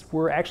powered ones,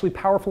 were actually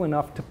powerful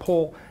enough to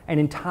pull an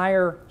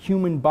entire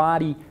human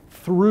body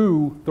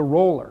through the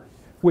roller,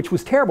 which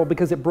was terrible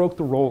because it broke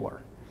the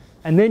roller.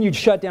 And then you'd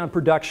shut down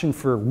production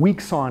for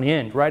weeks on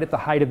end, right at the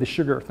height of the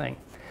sugar thing.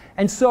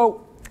 And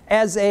so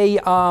as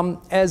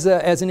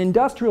an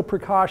industrial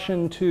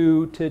precaution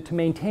to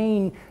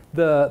maintain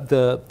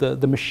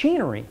the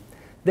machinery,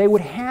 they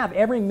would have,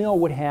 every mill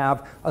would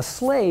have a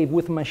slave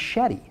with a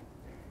machete.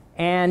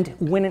 And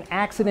when an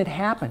accident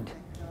happened,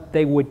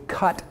 they would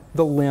cut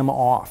the limb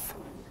off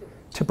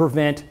to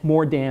prevent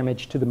more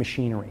damage to the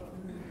machinery.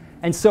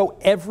 And so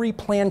every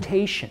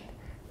plantation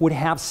would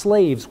have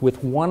slaves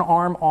with one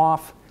arm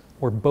off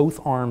or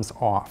both arms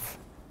off.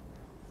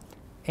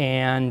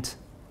 And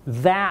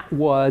that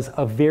was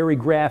a very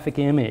graphic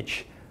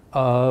image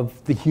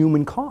of the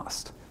human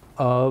cost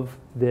of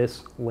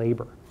this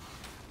labor.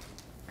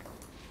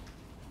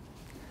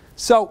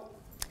 So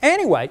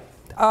anyway,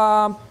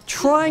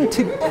 trying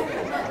to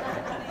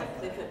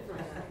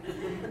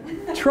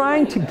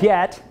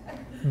get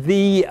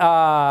the,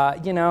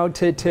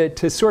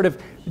 to sort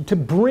of, to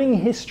bring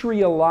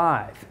history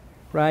alive,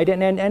 right?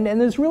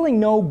 And there's really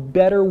no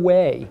better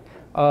way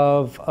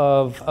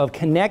of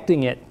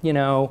connecting it,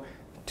 to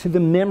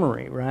the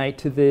memory, right?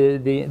 To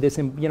this,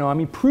 I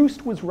mean,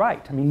 Proust was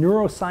right. I mean,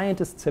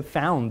 neuroscientists have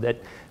found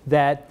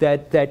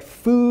that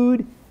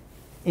food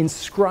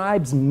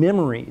inscribes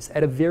memories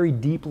at a very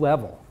deep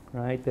level,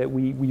 right? That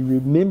we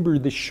remember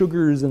the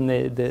sugars and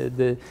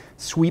the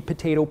sweet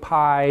potato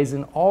pies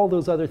and all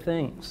those other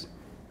things,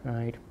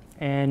 right?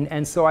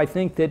 And so I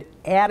think that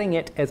adding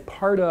it as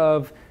part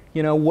of,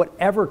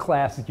 whatever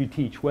classes you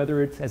teach,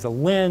 whether it's as a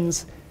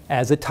lens,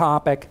 as a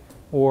topic,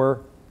 or,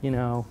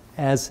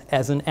 as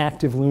an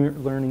active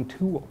learning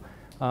tool,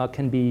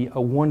 can be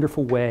a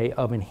wonderful way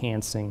of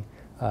enhancing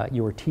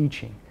your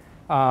teaching.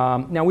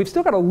 Now, we've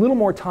still got a little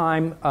more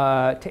time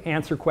to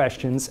answer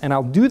questions, and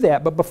I'll do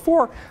that. But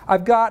before,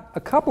 I've got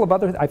a couple of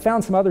I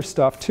found some other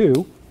stuff,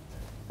 too.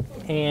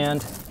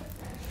 And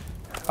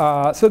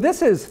so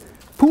this is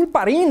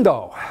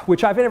pulparindo,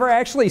 which I've never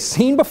actually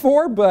seen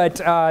before, but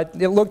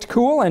it looked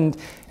cool. And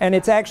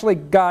it's actually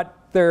got,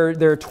 there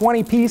are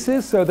 20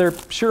 pieces, so they're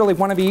surely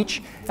one of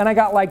each. And I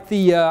got like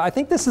I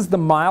think this is the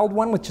mild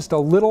one with just a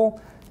little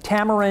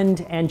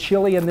tamarind and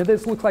chili, and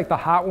this looks like the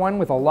hot one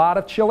with a lot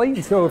of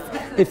chili. So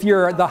if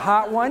you're the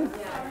hot one,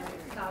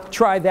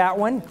 try that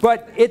one.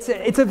 But it's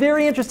a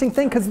very interesting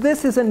thing because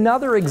this is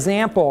another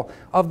example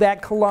of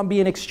that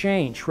Colombian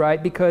exchange,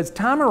 right? Because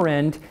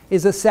tamarind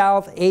is a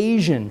South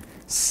Asian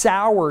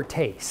sour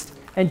taste,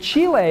 and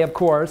chile, of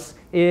course,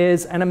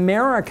 is an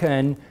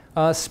American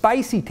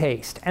spicy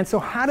taste. And so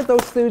how did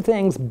those two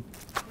things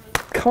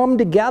come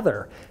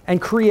together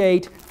and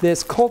create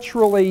this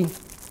culturally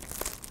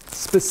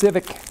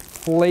specific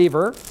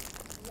flavor?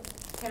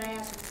 Can I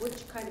ask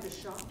which kind of a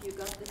shop you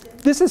got this in?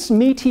 This is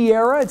Mi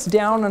Tierra. It's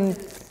down on,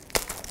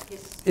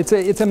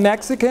 it's a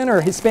Mexican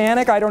or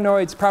Hispanic. I don't know.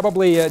 It's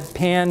probably a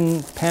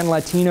pan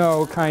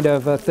Latino kind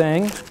of a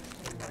thing.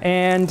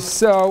 And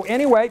so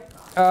anyway,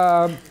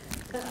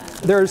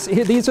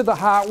 these are the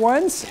hot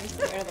ones.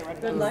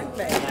 Good luck,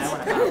 babe.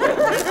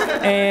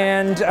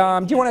 And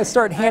do you want to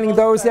start handing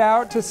those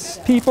out to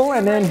people?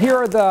 And then here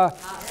are the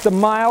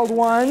mild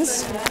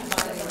ones.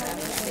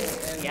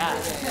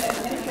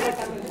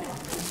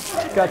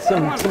 Got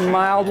some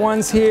mild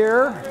ones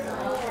here.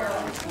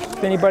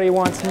 If anybody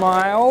wants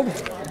mild.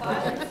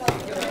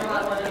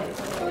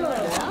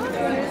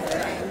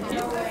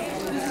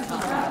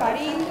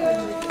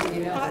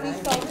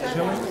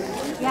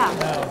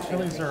 No,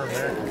 chilies are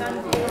American.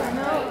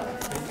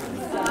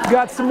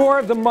 Got some more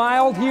of the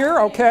mild here,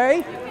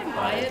 okay.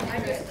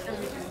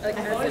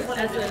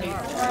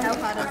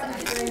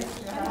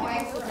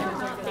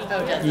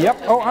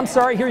 Yep. Oh, I'm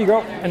sorry. Here you go.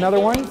 Another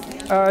one.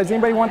 Does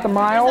anybody want the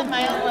mild? There's a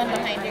mild one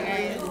behind you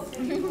guys.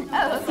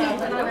 Oh, okay.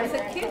 Oh, is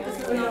it cute?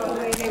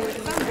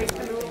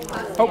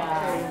 Oh.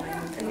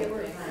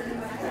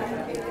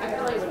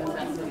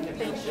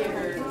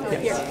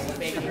 Yes.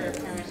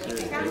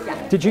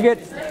 Did you get?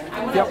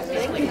 Yep.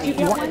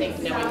 You want?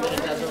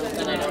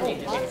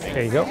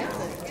 There you go.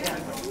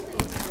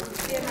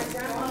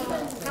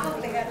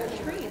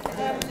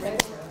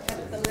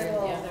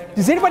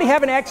 Does anybody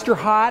have an extra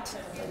hot?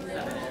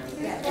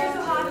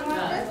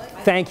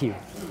 Thank you.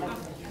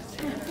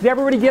 Did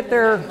everybody get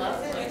their...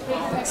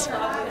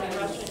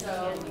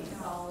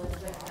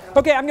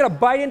 Okay, I'm going to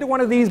bite into one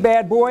of these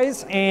bad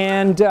boys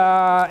and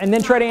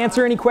then try to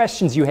answer any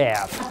questions you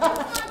have.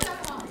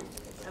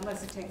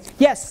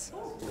 Yes?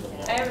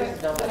 I have a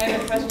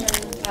question.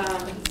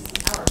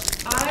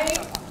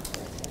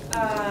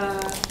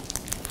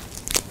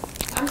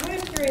 I'm kind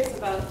of curious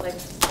about, like,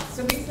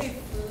 so we say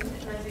food,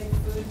 and I think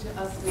food to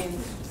us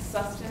means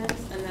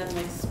sustenance, and then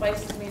like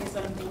spices mean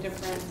something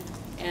different,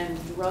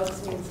 and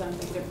drugs mean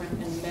something different,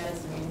 and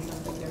medicine means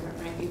something different,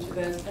 right? Each of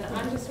those. And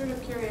I'm just sort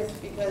of curious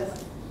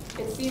because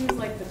it seems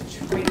like the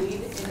trade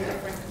in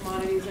different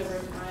commodities over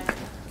time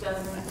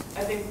doesn't,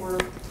 I think we're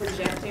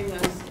projecting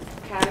those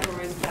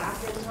categories back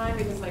in time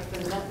because like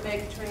the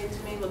nutmeg trade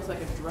to me looks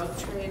like a drug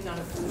trade, not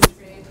a food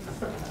trade.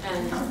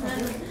 And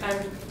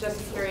I'm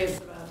just curious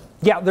about...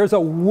 Yeah, there's a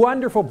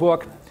wonderful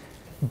book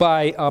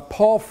by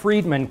Paul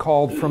Friedman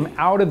called From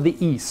Out of the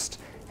East,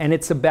 and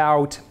it's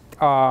about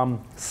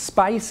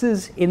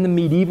spices in the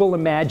medieval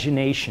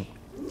imagination.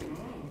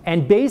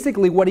 And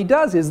basically what he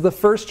does is the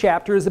first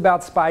chapter is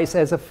about spice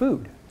as a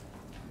food.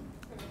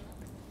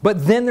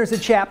 But then there's a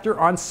chapter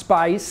on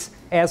spice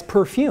as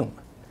perfume.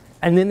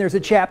 And then there's a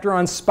chapter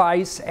on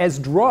spice as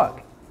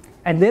drug.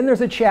 And then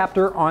there's a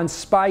chapter on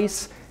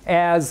spice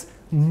as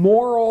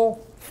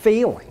moral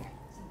failing.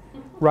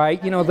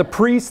 Right? You know, the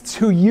priests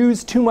who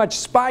used too much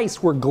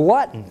spice were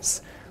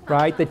gluttons.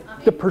 Right?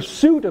 The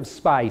pursuit of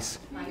spice.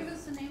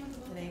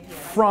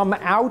 From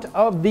Out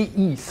of the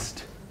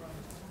East.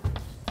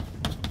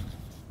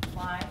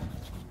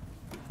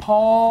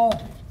 Paul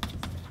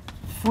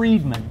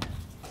Friedman.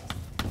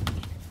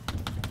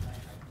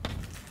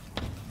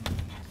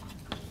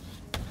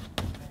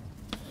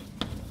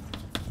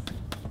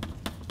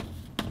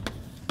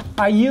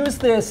 I use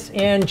this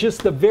in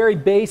just the very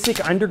basic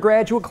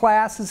undergraduate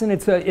classes, and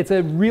it's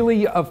a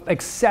really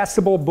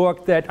accessible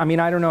book that, I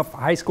mean, I don't know if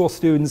high school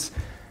students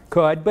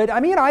could, but I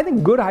mean, I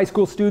think good high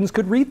school students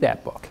could read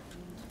that book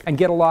and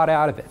get a lot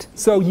out of it.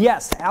 So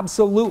yes,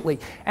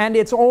 absolutely. And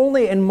it's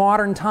only in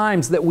modern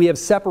times that we have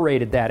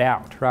separated that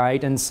out,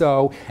 right? And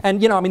so,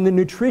 and you know, I mean, the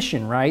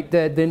nutrition, right?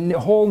 The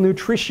whole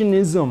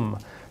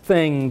nutritionism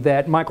thing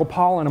that Michael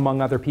Pollan,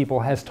 among other people,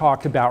 has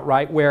talked about,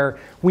 right? Where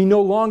we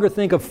no longer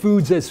think of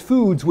foods as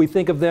foods, we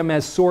think of them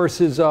as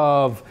sources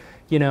of,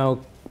 you know,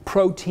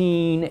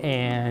 protein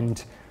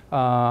and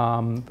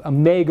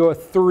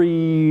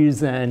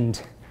omega-3s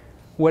and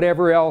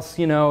whatever else,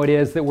 you know, it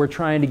is that we're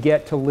trying to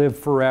get to live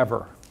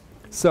forever.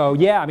 So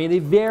yeah, I mean, they're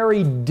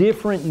very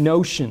different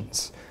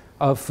notions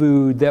of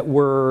food that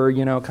were,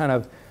 you know, kind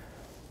of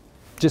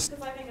just...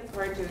 Because I think it's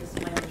hard to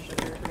explain the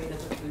sugar trade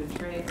as a food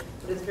trade,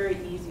 but it's very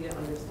easy to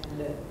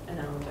understand it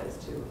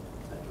analogized to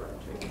a drug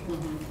trade.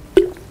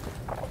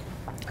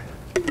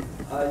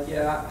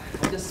 Yeah,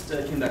 I just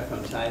came back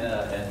from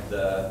China, and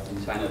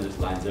in China there's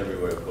lines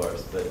everywhere, of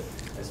course, but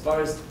as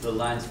far as the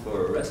lines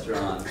for a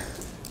restaurant,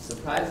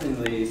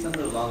 surprisingly, some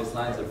of the longest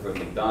lines are for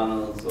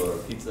McDonald's or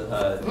Pizza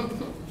Hut.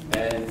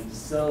 And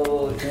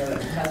so, you know,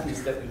 it has me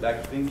stepping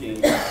back thinking,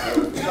 you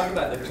know, we talk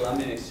about the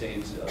Columbian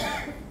exchange,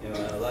 you know,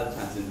 a lot of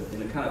times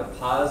in a kind of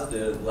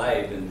positive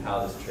light and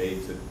how this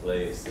trade took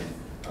place and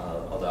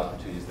all the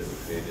opportunities that were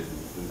created and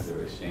the foods that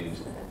were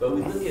exchanged. But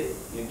we look at,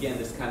 again,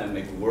 this kind of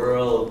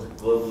McWorld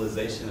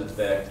globalization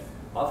effect,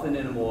 often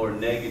in a more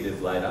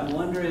negative light. I'm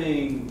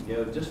wondering, you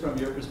know, just from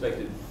your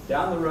perspective,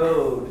 down the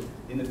road,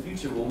 in the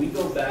future, will we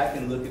go back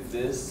and look at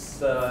this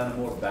in a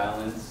more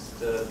balanced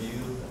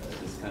view?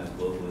 This kind of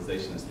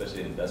globalization,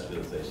 especially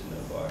industrialization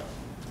of our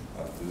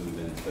food,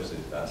 and especially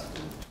fast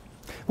food.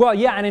 Well,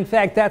 yeah, and in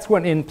fact, that's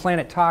what in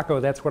Planet Taco,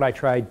 that's what I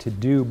tried to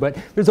do. But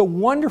there's a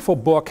wonderful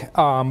book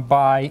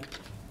by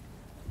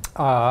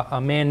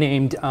a man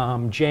named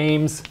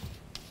James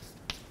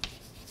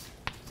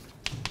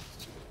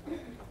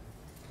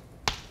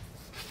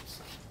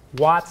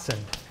Watson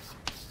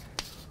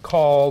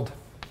called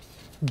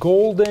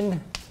Golden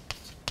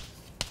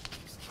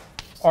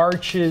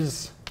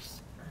Arches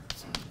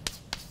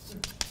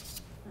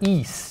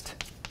East.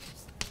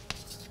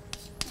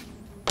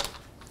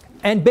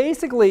 And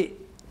basically,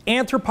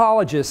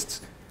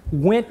 anthropologists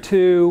went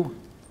to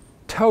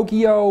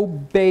Tokyo,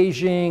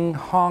 Beijing,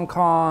 Hong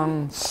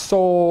Kong,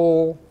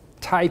 Seoul,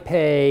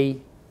 Taipei,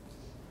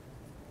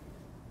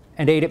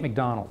 and ate at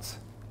McDonald's.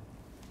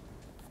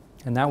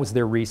 And that was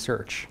their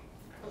research.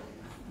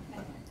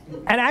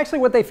 And actually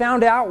what they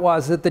found out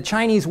was that the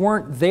Chinese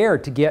weren't there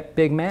to get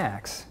Big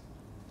Macs.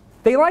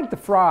 They liked the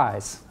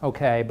fries,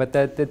 okay, but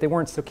that they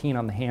weren't so keen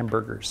on the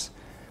hamburgers.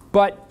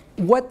 But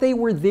what they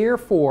were there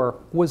for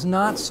was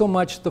not so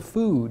much the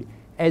food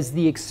as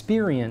the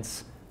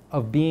experience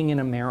of being in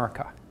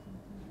America.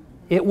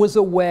 It was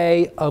a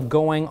way of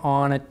going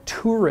on a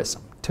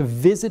tourism, to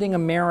visiting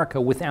America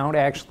without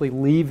actually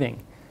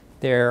leaving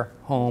their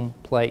home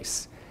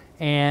place.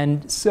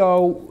 And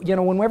so, you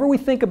know, whenever we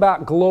think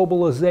about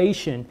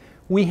globalization,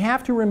 we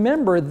have to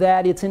remember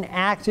that it's an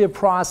active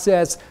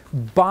process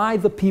by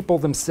the people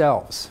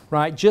themselves,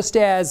 right? Just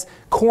as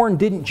corn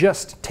didn't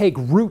just take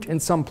root in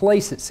some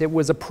places, it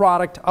was a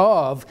product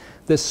of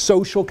the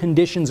social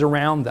conditions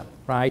around them.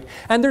 right?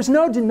 And there's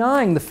no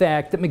denying the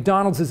fact that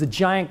McDonald's is a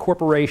giant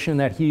corporation,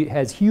 that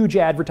has huge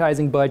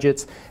advertising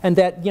budgets, and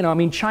that, you know, I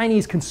mean,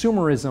 Chinese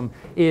consumerism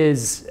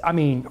is, I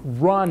mean,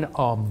 run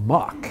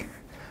amok.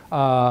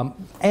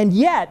 And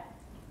yet,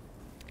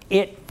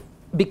 it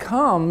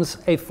becomes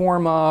a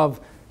form of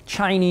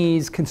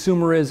Chinese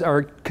consumerism,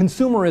 or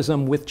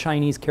consumerism with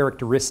Chinese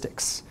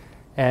characteristics,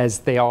 as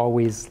they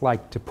always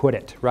like to put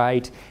it,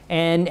 right?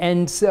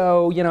 And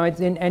so, you know,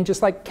 and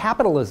just like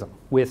capitalism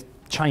with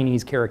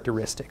Chinese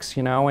characteristics,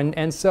 you know,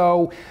 and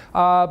so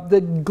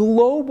the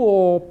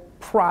global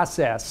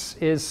process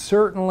is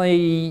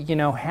certainly, you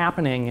know,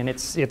 happening, and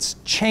it's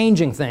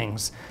changing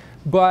things,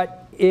 but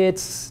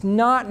it's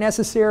not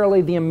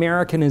necessarily the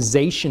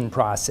Americanization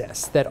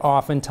process that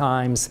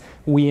oftentimes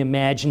we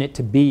imagine it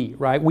to be,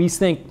 right? We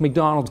think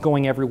McDonald's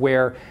going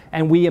everywhere,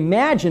 and we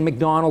imagine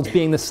McDonald's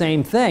being the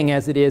same thing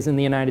as it is in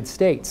the United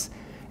States.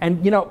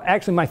 And, you know,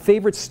 actually my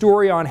favorite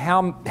story on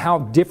how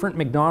different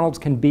McDonald's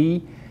can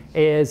be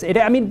is,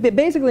 I mean,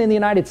 basically in the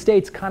United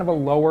States, kind of a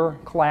lower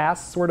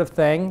class sort of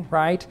thing,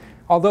 right?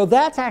 Although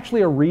that's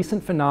actually a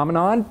recent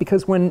phenomenon,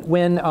 because when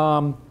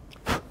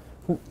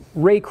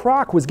Ray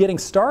Kroc was getting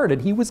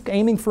started, he was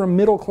aiming for a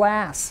middle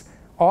class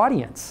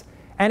audience.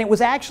 And it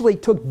was actually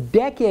took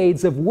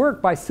decades of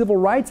work by civil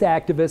rights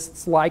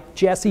activists like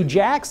Jesse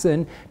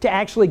Jackson to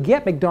actually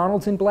get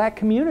McDonald's in black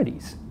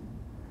communities.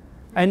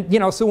 And, you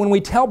know, so when we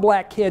tell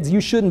black kids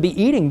you shouldn't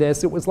be eating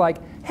this, it was like,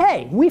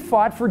 hey, we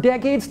fought for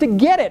decades to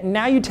get it, and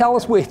now you tell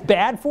us it's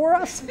bad for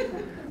us?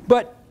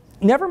 But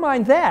never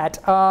mind that.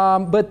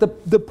 But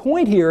the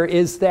point here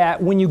is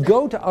that when you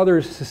go to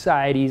other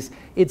societies,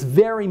 it's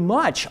very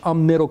much a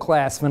middle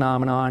class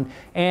phenomenon.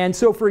 And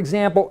so, for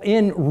example,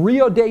 in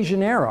Rio de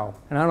Janeiro,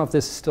 and I don't know if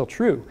this is still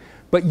true,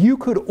 but you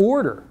could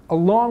order,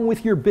 along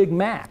with your Big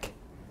Mac,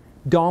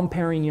 Dom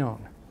Perignon.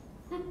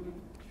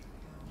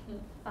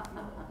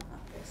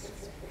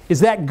 Is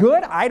that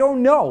good? I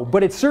don't know,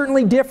 but it's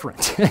certainly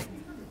different.